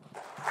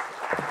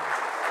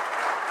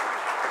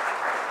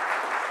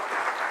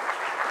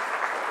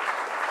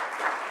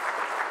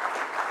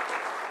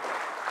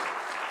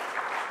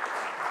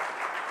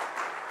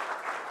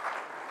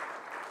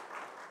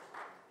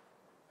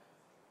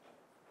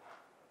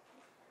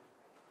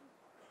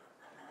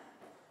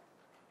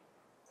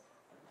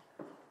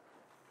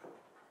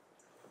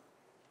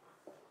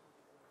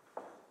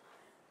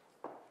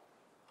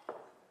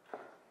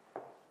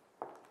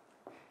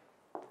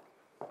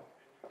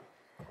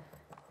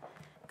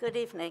 Good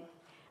evening,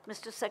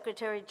 Mr.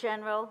 Secretary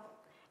General,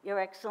 Your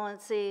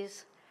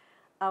Excellencies,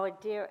 our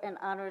dear and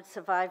honored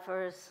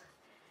survivors,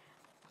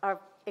 our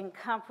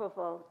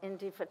incomparable,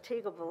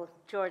 indefatigable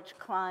George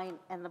Klein,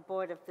 and the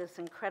board of this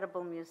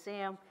incredible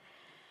museum.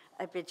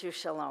 I bid you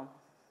shalom.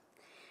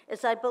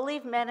 As I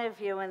believe many of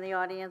you in the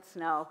audience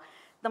know,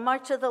 the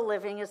March of the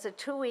Living is a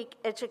 2-week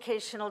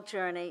educational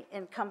journey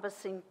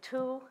encompassing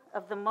 2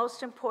 of the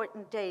most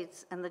important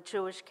dates in the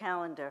Jewish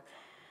calendar: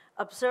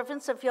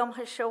 observance of Yom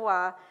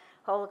HaShoah,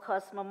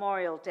 Holocaust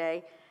Memorial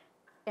Day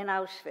in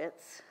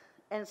Auschwitz,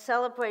 and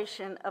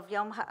celebration of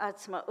Yom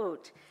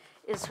HaAtzmaut,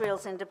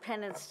 Israel's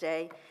Independence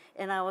Day,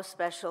 in our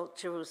special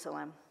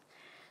Jerusalem.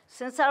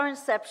 Since our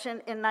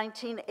inception in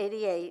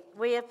 1988,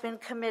 we have been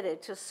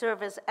committed to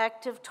serve as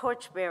active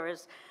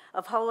torchbearers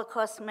of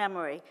Holocaust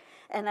memory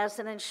and as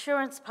an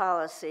insurance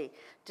policy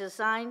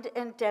designed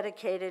and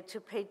dedicated to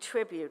pay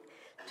tribute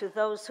to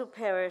those who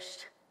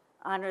perished,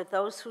 honor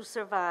those who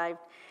survived,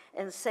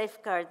 and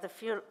safeguard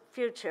the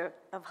future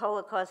of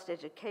Holocaust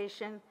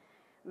education,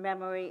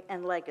 memory,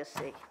 and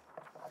legacy.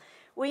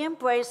 We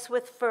embrace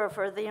with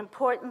fervor the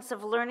importance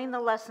of learning the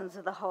lessons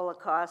of the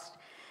Holocaust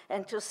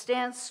and to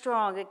stand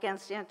strong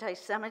against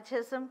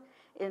anti-Semitism,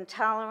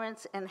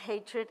 intolerance, and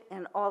hatred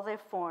in all their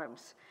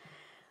forms.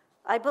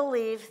 I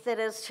believe that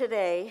as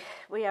today,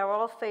 we are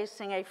all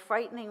facing a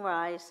frightening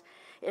rise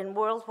in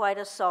worldwide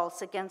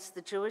assaults against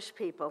the Jewish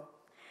people.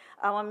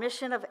 Our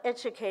mission of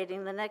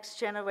educating the next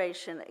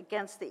generation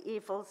against the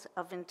evils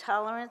of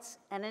intolerance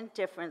and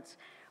indifference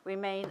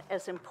remain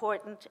as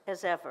important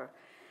as ever.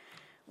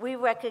 We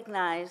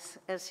recognize,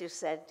 as you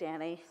said,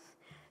 Danny,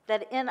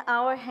 that in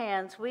our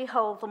hands we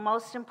hold the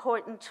most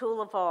important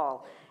tool of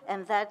all,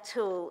 and that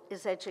tool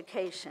is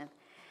education.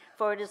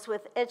 For it is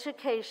with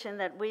education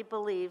that we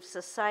believe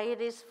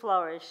societies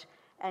flourish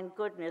and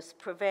goodness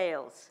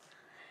prevails.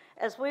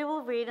 As we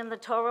will read in the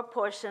Torah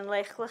portion,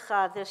 Lech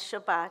Lecha, this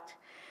Shabbat,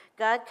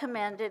 God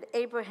commanded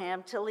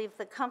Abraham to leave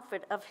the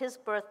comfort of his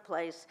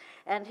birthplace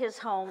and his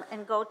home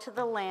and go to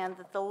the land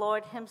that the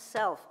Lord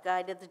himself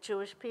guided the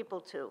Jewish people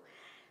to.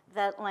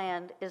 That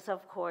land is,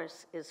 of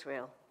course,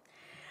 Israel.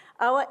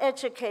 Our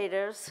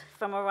educators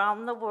from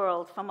around the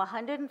world, from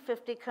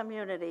 150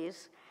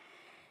 communities,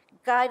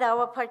 guide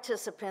our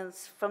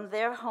participants from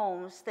their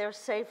homes, their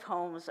safe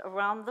homes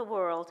around the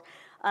world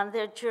on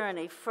their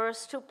journey,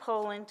 first to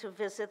Poland to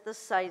visit the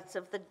sites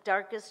of the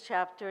darkest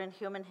chapter in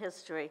human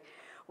history,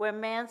 where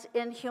man's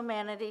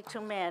inhumanity to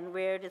man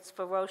reared its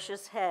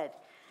ferocious head,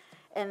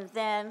 and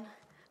then,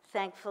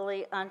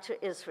 thankfully, onto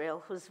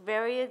Israel, whose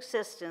very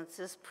existence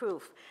is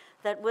proof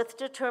that with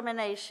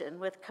determination,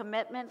 with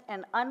commitment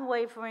and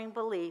unwavering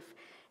belief,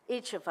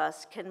 each of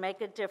us can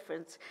make a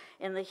difference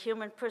in the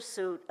human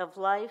pursuit of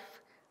life,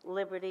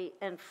 liberty,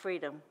 and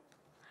freedom.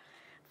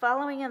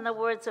 Following in the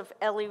words of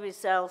Elie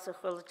Wiesel,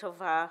 Zechor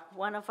Tovah,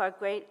 one of our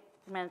great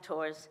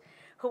mentors,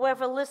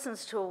 whoever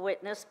listens to a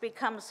witness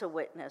becomes a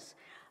witness.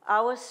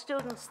 Our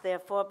students,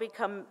 therefore,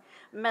 become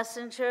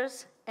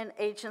messengers and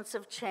agents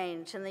of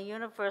change in the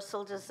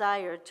universal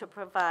desire to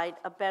provide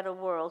a better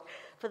world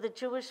for the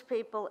Jewish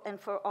people and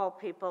for all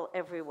people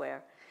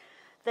everywhere.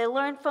 They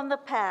learn from the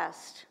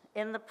past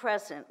in the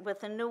present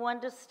with a new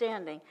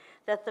understanding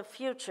that the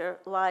future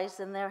lies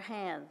in their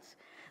hands.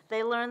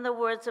 They learn the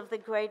words of the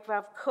great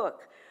Rav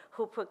Kook,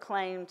 who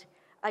proclaimed,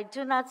 "I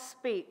do not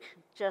speak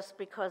just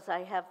because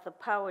I have the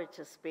power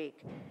to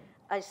speak.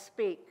 I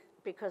speak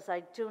because I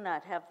do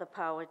not have the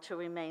power to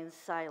remain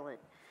silent."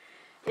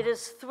 It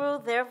is through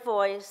their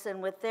voice and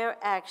with their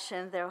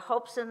action, their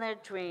hopes and their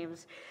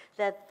dreams,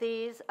 that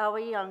these, our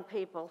young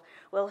people,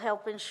 will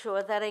help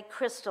ensure that a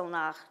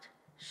Kristallnacht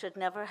should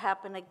never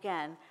happen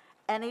again,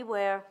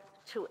 anywhere,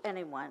 to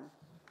anyone.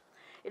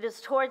 It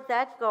is toward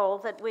that goal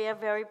that we are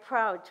very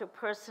proud to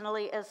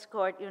personally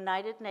escort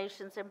United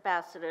Nations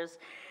ambassadors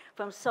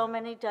from so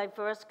many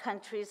diverse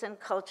countries and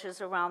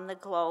cultures around the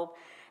globe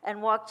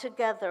and walk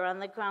together on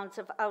the grounds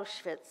of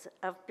Auschwitz,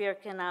 of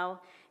Birkenau,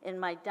 in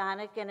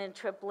Majdanek and in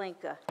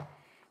Treblinka,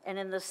 and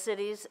in the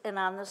cities and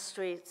on the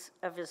streets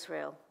of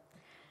Israel.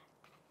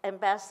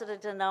 Ambassador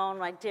Danon,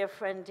 my dear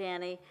friend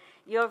Danny,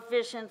 your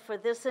vision for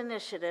this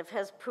initiative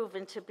has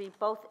proven to be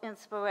both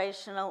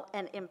inspirational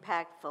and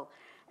impactful.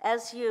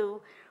 As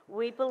you,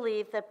 we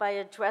believe that by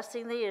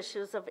addressing the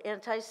issues of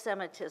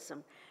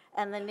anti-Semitism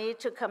and the need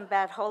to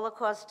combat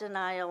Holocaust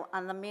denial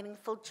on the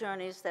meaningful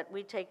journeys that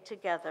we take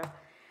together,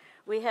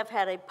 we have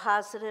had a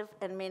positive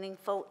and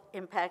meaningful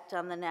impact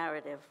on the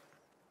narrative.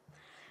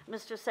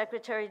 Mr.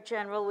 Secretary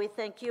General, we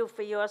thank you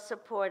for your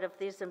support of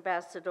these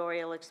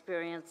ambassadorial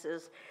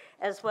experiences,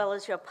 as well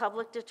as your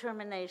public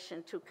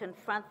determination to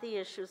confront the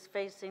issues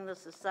facing the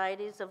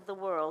societies of the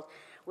world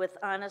with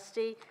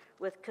honesty,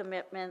 with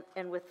commitment,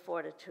 and with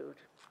fortitude.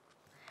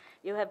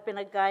 You have been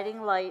a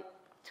guiding light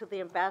to the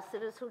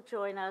ambassadors who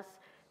join us,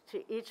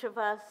 to each of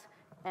us,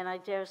 and I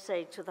dare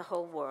say to the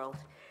whole world.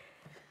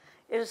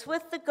 It is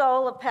with the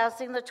goal of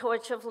passing the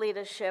torch of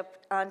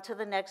leadership on to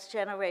the next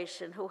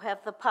generation who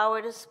have the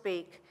power to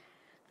speak,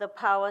 the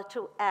power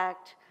to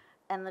act,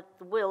 and the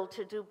will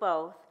to do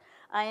both.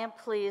 I am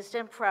pleased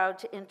and proud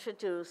to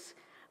introduce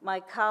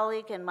my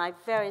colleague and my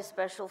very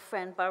special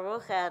friend,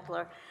 Baruch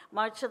Adler,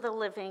 March of the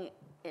Living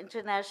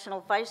International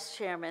Vice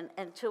Chairman,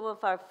 and two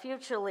of our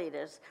future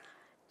leaders,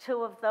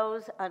 two of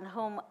those on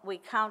whom we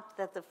count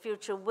that the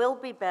future will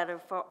be better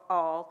for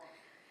all,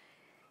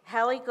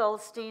 Hallie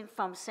Goldstein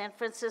from San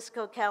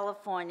Francisco,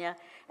 California,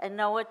 and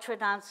Noah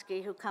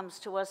Tradansky, who comes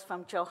to us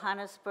from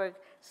Johannesburg,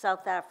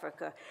 South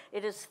Africa.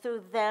 It is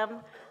through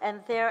them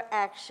and their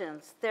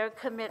actions, their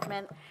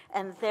commitment,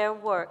 and their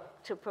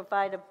work to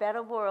provide a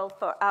better world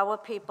for our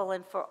people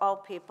and for all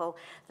people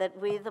that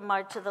we, the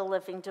March of the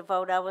Living,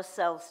 devote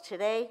ourselves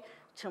today,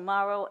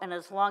 tomorrow, and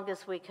as long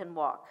as we can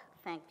walk.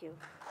 Thank you.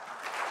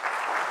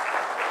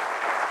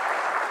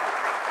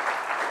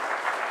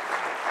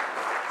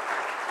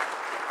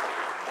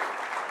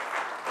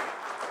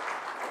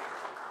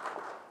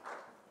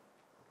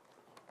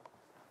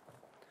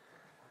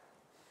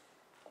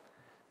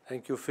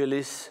 Thank you,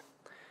 Phyllis.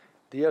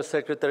 Dear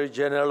Secretary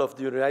General of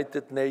the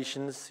United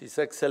Nations, His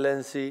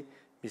Excellency,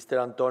 Mr.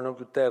 António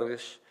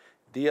Guterres,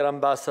 dear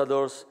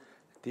ambassadors,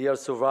 dear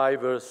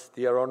survivors,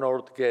 dear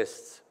honored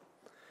guests.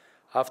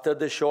 After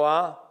the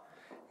Shoah,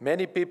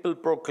 many people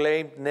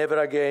proclaimed never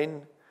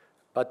again,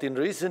 but in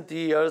recent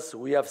years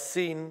we have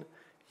seen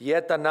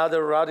yet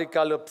another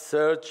radical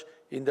upsurge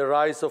in the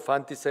rise of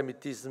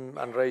anti-Semitism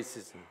and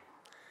racism.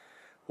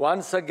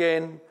 Once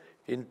again,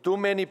 in too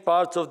many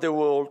parts of the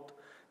world,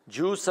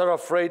 Jews are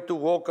afraid to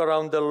walk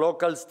around the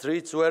local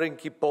streets wearing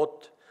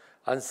kippot,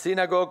 and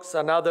synagogues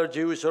and other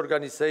Jewish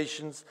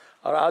organizations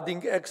are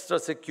adding extra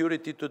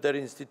security to their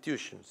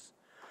institutions.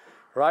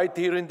 Right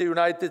here in the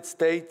United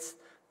States,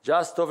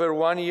 just over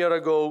 1 year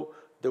ago,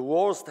 the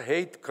worst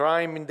hate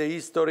crime in the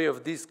history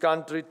of this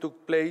country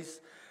took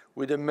place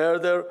with the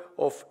murder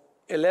of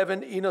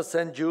 11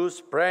 innocent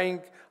Jews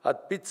praying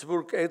at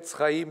Pittsburgh Etz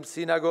Chaim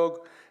synagogue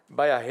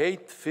by a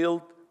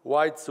hate-filled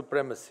white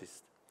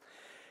supremacist.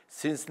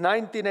 Since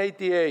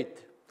 1988,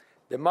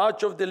 the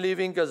March of the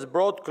Living has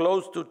brought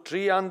close to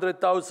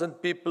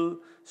 300,000 people,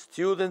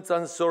 students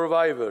and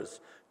survivors,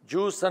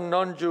 Jews and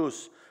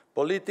non-Jews,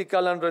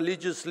 political and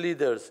religious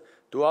leaders,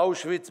 to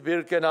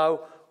Auschwitz-Birkenau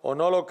on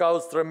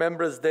Holocaust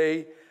Remembrance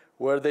Day,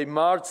 where they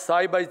marched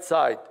side by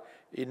side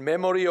in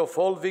memory of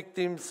all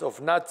victims of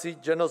Nazi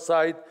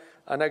genocide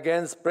and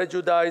against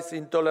prejudice,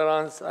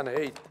 intolerance, and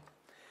hate.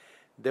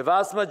 The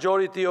vast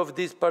majority of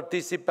these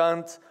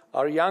participants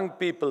are young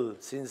people,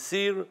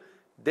 sincere,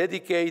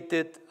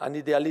 dedicated, and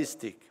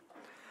idealistic.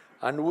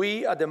 And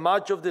we at the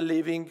March of the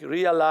Living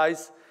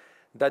realize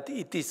that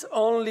it is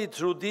only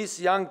through these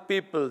young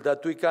people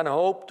that we can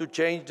hope to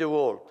change the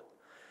world.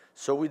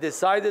 So we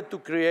decided to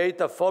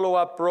create a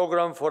follow-up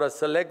program for a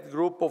select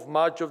group of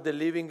March of the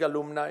Living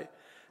alumni,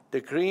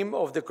 the cream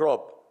of the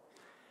crop.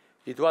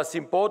 It was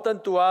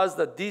important to us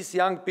that these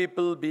young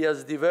people be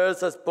as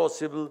diverse as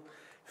possible,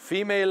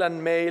 female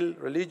and male,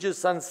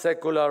 religious and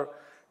secular,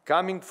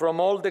 coming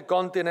from all the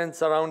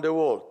continents around the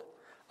world.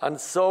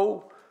 And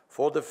so,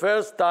 for the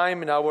first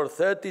time in our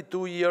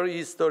 32-year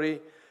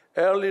history,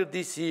 earlier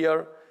this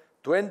year,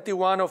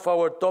 21 of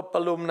our top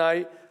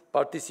alumni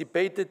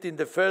participated in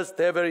the first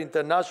ever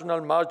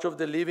International March of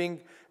the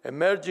Living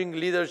Emerging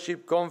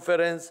Leadership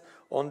Conference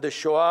on the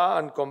Shoah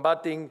and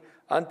combating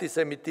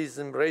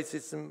anti-Semitism,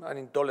 racism, and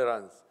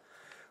intolerance.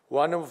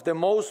 One of the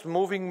most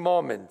moving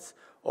moments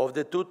of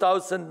the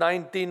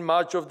 2019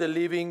 March of the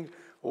Living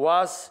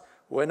was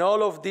when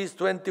all of these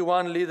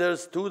 21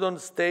 leaders stood on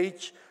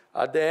stage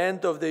at the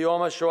end of the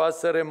Yom HaShoah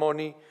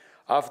ceremony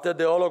after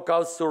the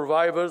Holocaust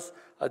survivors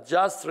had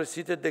just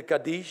recited the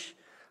Kaddish,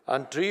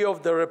 and 3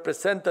 of the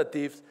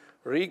representatives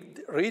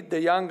read the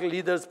young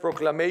leaders'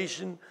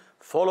 proclamation,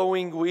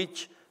 following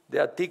which the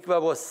Hatikvah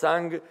was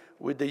sung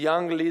with the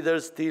young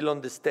leaders still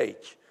on the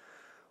stage.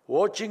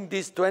 Watching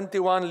these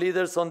 21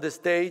 leaders on the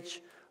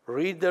stage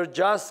read their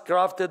just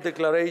crafted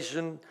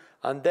declaration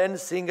and then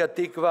sing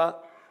Hatikvah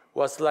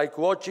was like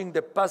watching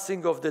the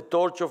passing of the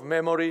torch of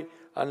memory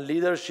and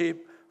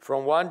leadership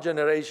from one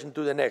generation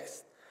to the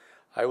next.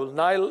 I will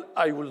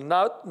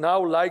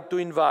now like to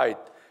invite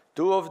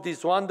 2 of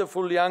these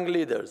wonderful young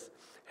leaders,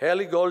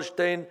 Heli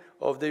Goldstein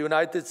of the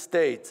United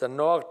States and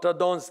Noah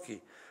Tradonsky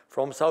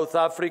from South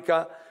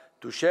Africa,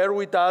 to share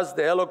with us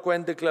the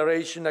eloquent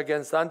declaration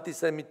against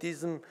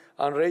anti-Semitism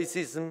and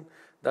racism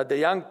that the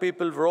young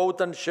people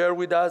wrote and shared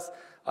with us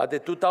at the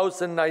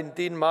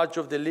 2019 March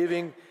of the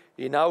Living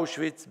in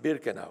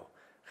Auschwitz-Birkenau.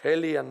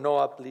 Heli and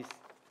Noah, please.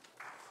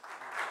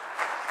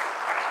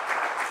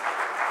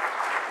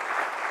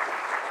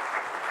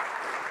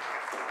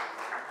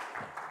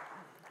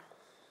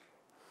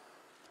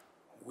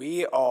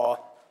 We are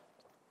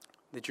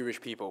the Jewish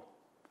people.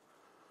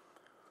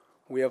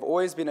 We have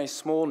always been a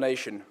small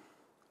nation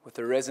with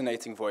a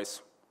resonating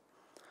voice.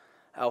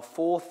 Our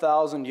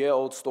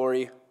 4,000-year-old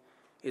story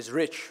is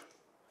rich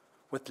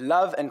with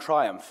love and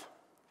triumph,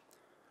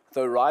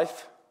 though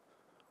rife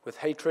with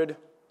hatred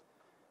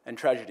and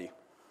tragedy.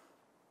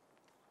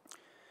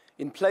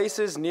 In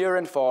places near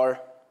and far,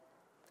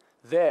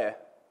 there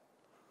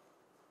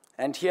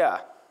and here,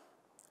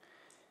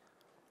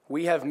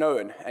 we have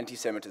known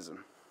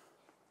anti-Semitism.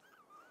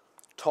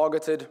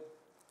 Targeted,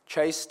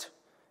 chased,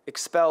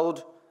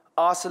 expelled,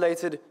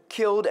 isolated,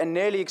 killed, and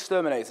nearly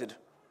exterminated.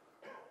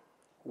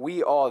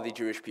 We are the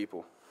Jewish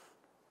people.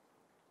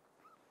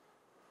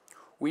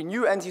 We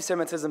knew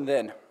anti-Semitism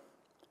then,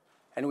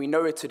 and we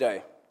know it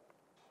today.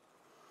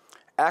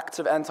 Acts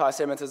of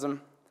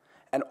anti-Semitism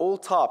and all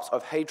types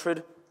of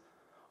hatred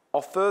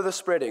are further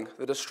spreading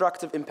the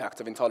destructive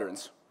impact of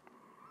intolerance.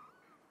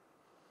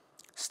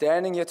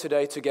 Standing here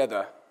today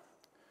together,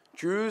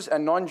 Jews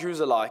and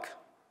non-Jews alike,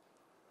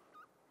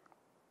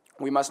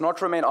 we must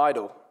not remain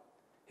idle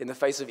in the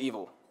face of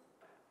evil,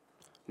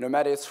 no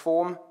matter its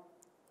form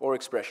or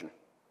expression.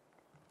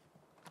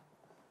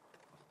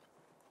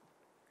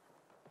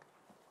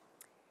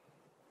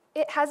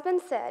 It has been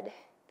said,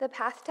 the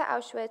path to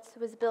Auschwitz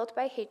was built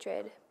by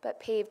hatred,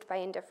 but paved by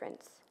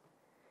indifference.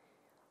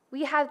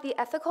 We have the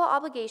ethical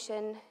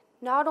obligation,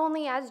 not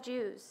only as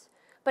Jews,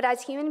 but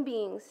as human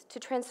beings to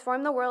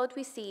transform the world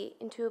we see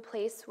into a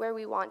place where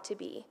we want to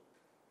be.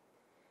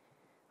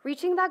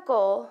 Reaching that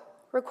goal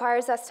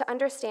requires us to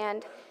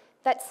understand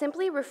that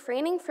simply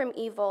refraining from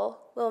evil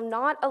will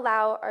not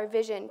allow our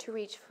vision to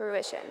reach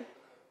fruition.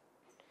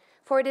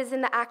 For it is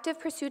in the active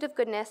pursuit of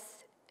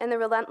goodness and the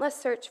relentless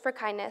search for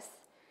kindness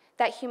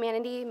that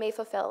humanity may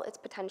fulfill its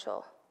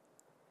potential.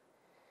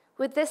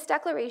 With this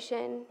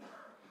declaration,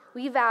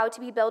 we vow to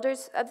be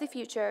builders of the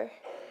future,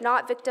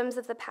 not victims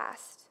of the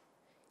past.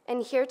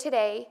 And here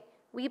today,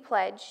 we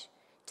pledge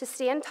to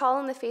stand tall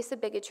in the face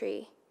of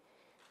bigotry,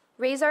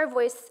 raise our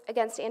voice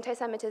against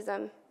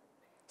anti-Semitism,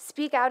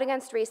 speak out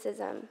against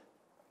racism,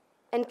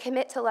 and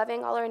commit to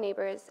loving all our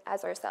neighbors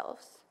as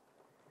ourselves.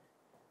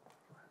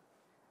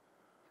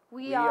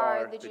 We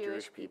are the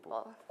Jewish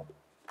people.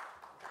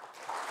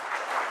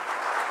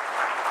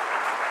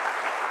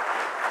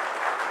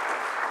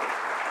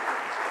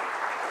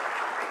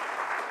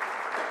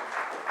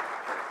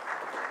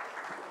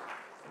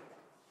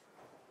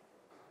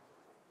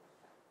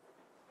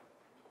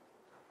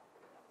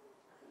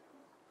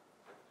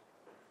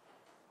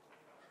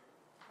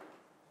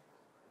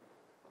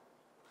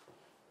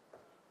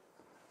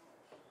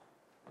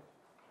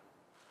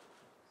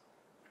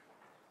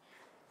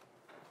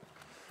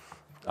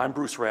 I'm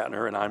Bruce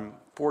Ratner, and I'm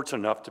fortunate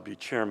enough to be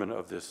chairman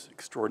of this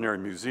extraordinary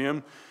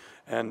museum.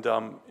 And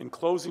in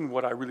closing,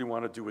 what I really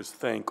want to do is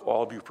thank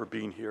all of you for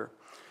being here.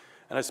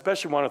 And I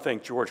especially want to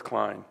thank George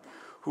Klein,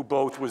 who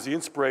both was the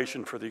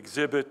inspiration for the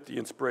exhibit, the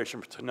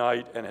inspiration for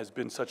tonight, and has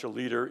been such a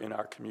leader in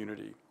our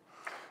community.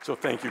 So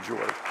thank you,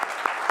 George.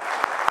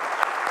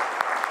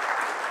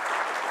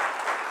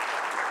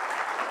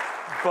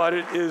 But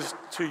it is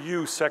to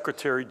you,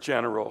 Secretary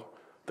General,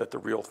 that the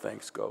real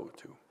thanks go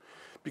to.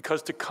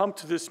 Because to come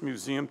to this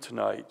museum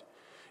tonight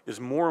is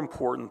more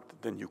important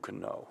than you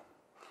can know.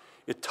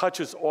 It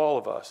touches all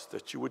of us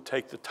that you would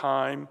take the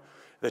time,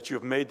 that you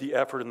have made the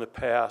effort in the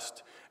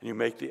past, and you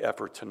make the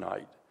effort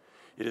tonight.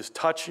 It is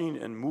touching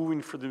and moving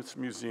for this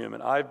museum,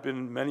 and I've been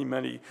in many,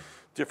 many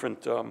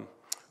different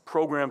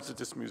programs at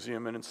this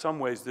museum, and in some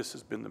ways this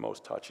has been the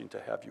most touching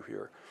to have you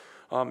here.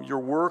 Your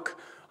work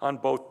on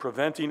both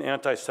preventing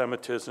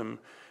anti-Semitism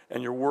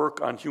and your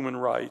work on human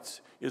rights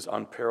is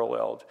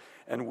unparalleled.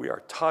 And we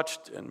are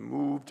touched and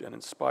moved and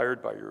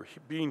inspired by your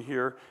being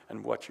here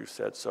and what you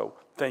said. So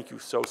thank you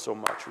so, so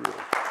much, really.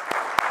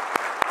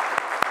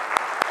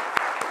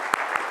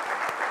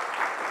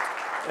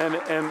 And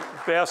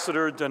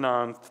Ambassador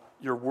Danon,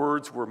 your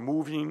words were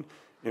moving,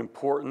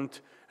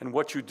 important, and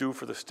what you do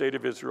for the state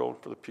of Israel,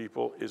 for the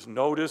people, is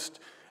noticed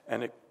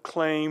and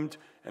acclaimed,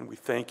 and we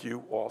thank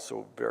you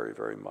also very,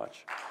 very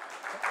much.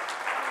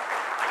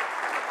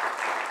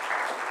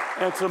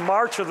 And to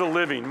March of the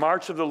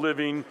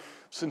Living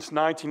since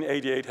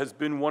 1988 has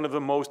been one of the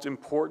most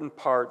important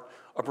part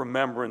of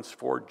remembrance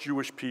for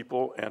Jewish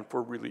people and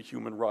for really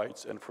human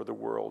rights and for the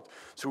world.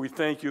 So we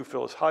thank you,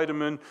 Phyllis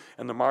Heideman,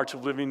 and the March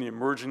of Living, the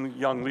emerging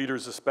young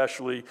leaders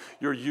especially.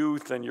 Your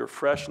youth and your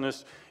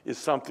freshness is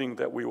something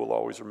that we will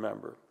always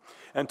remember.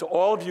 And to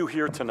all of you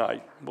here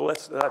tonight, well,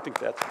 I think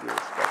that's really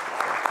special.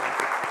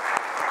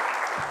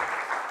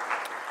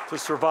 To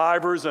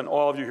survivors and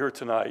all of you here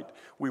tonight,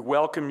 we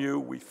welcome you,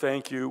 we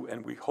thank you,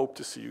 and we hope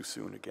to see you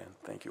soon again.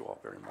 Thank you all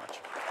very much.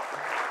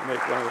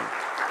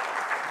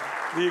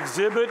 The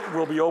exhibit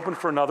will be open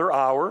for another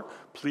hour.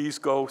 Please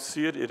go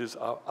see it. It is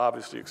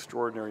obviously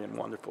extraordinary and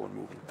wonderful and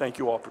moving. Thank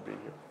you all for being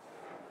here.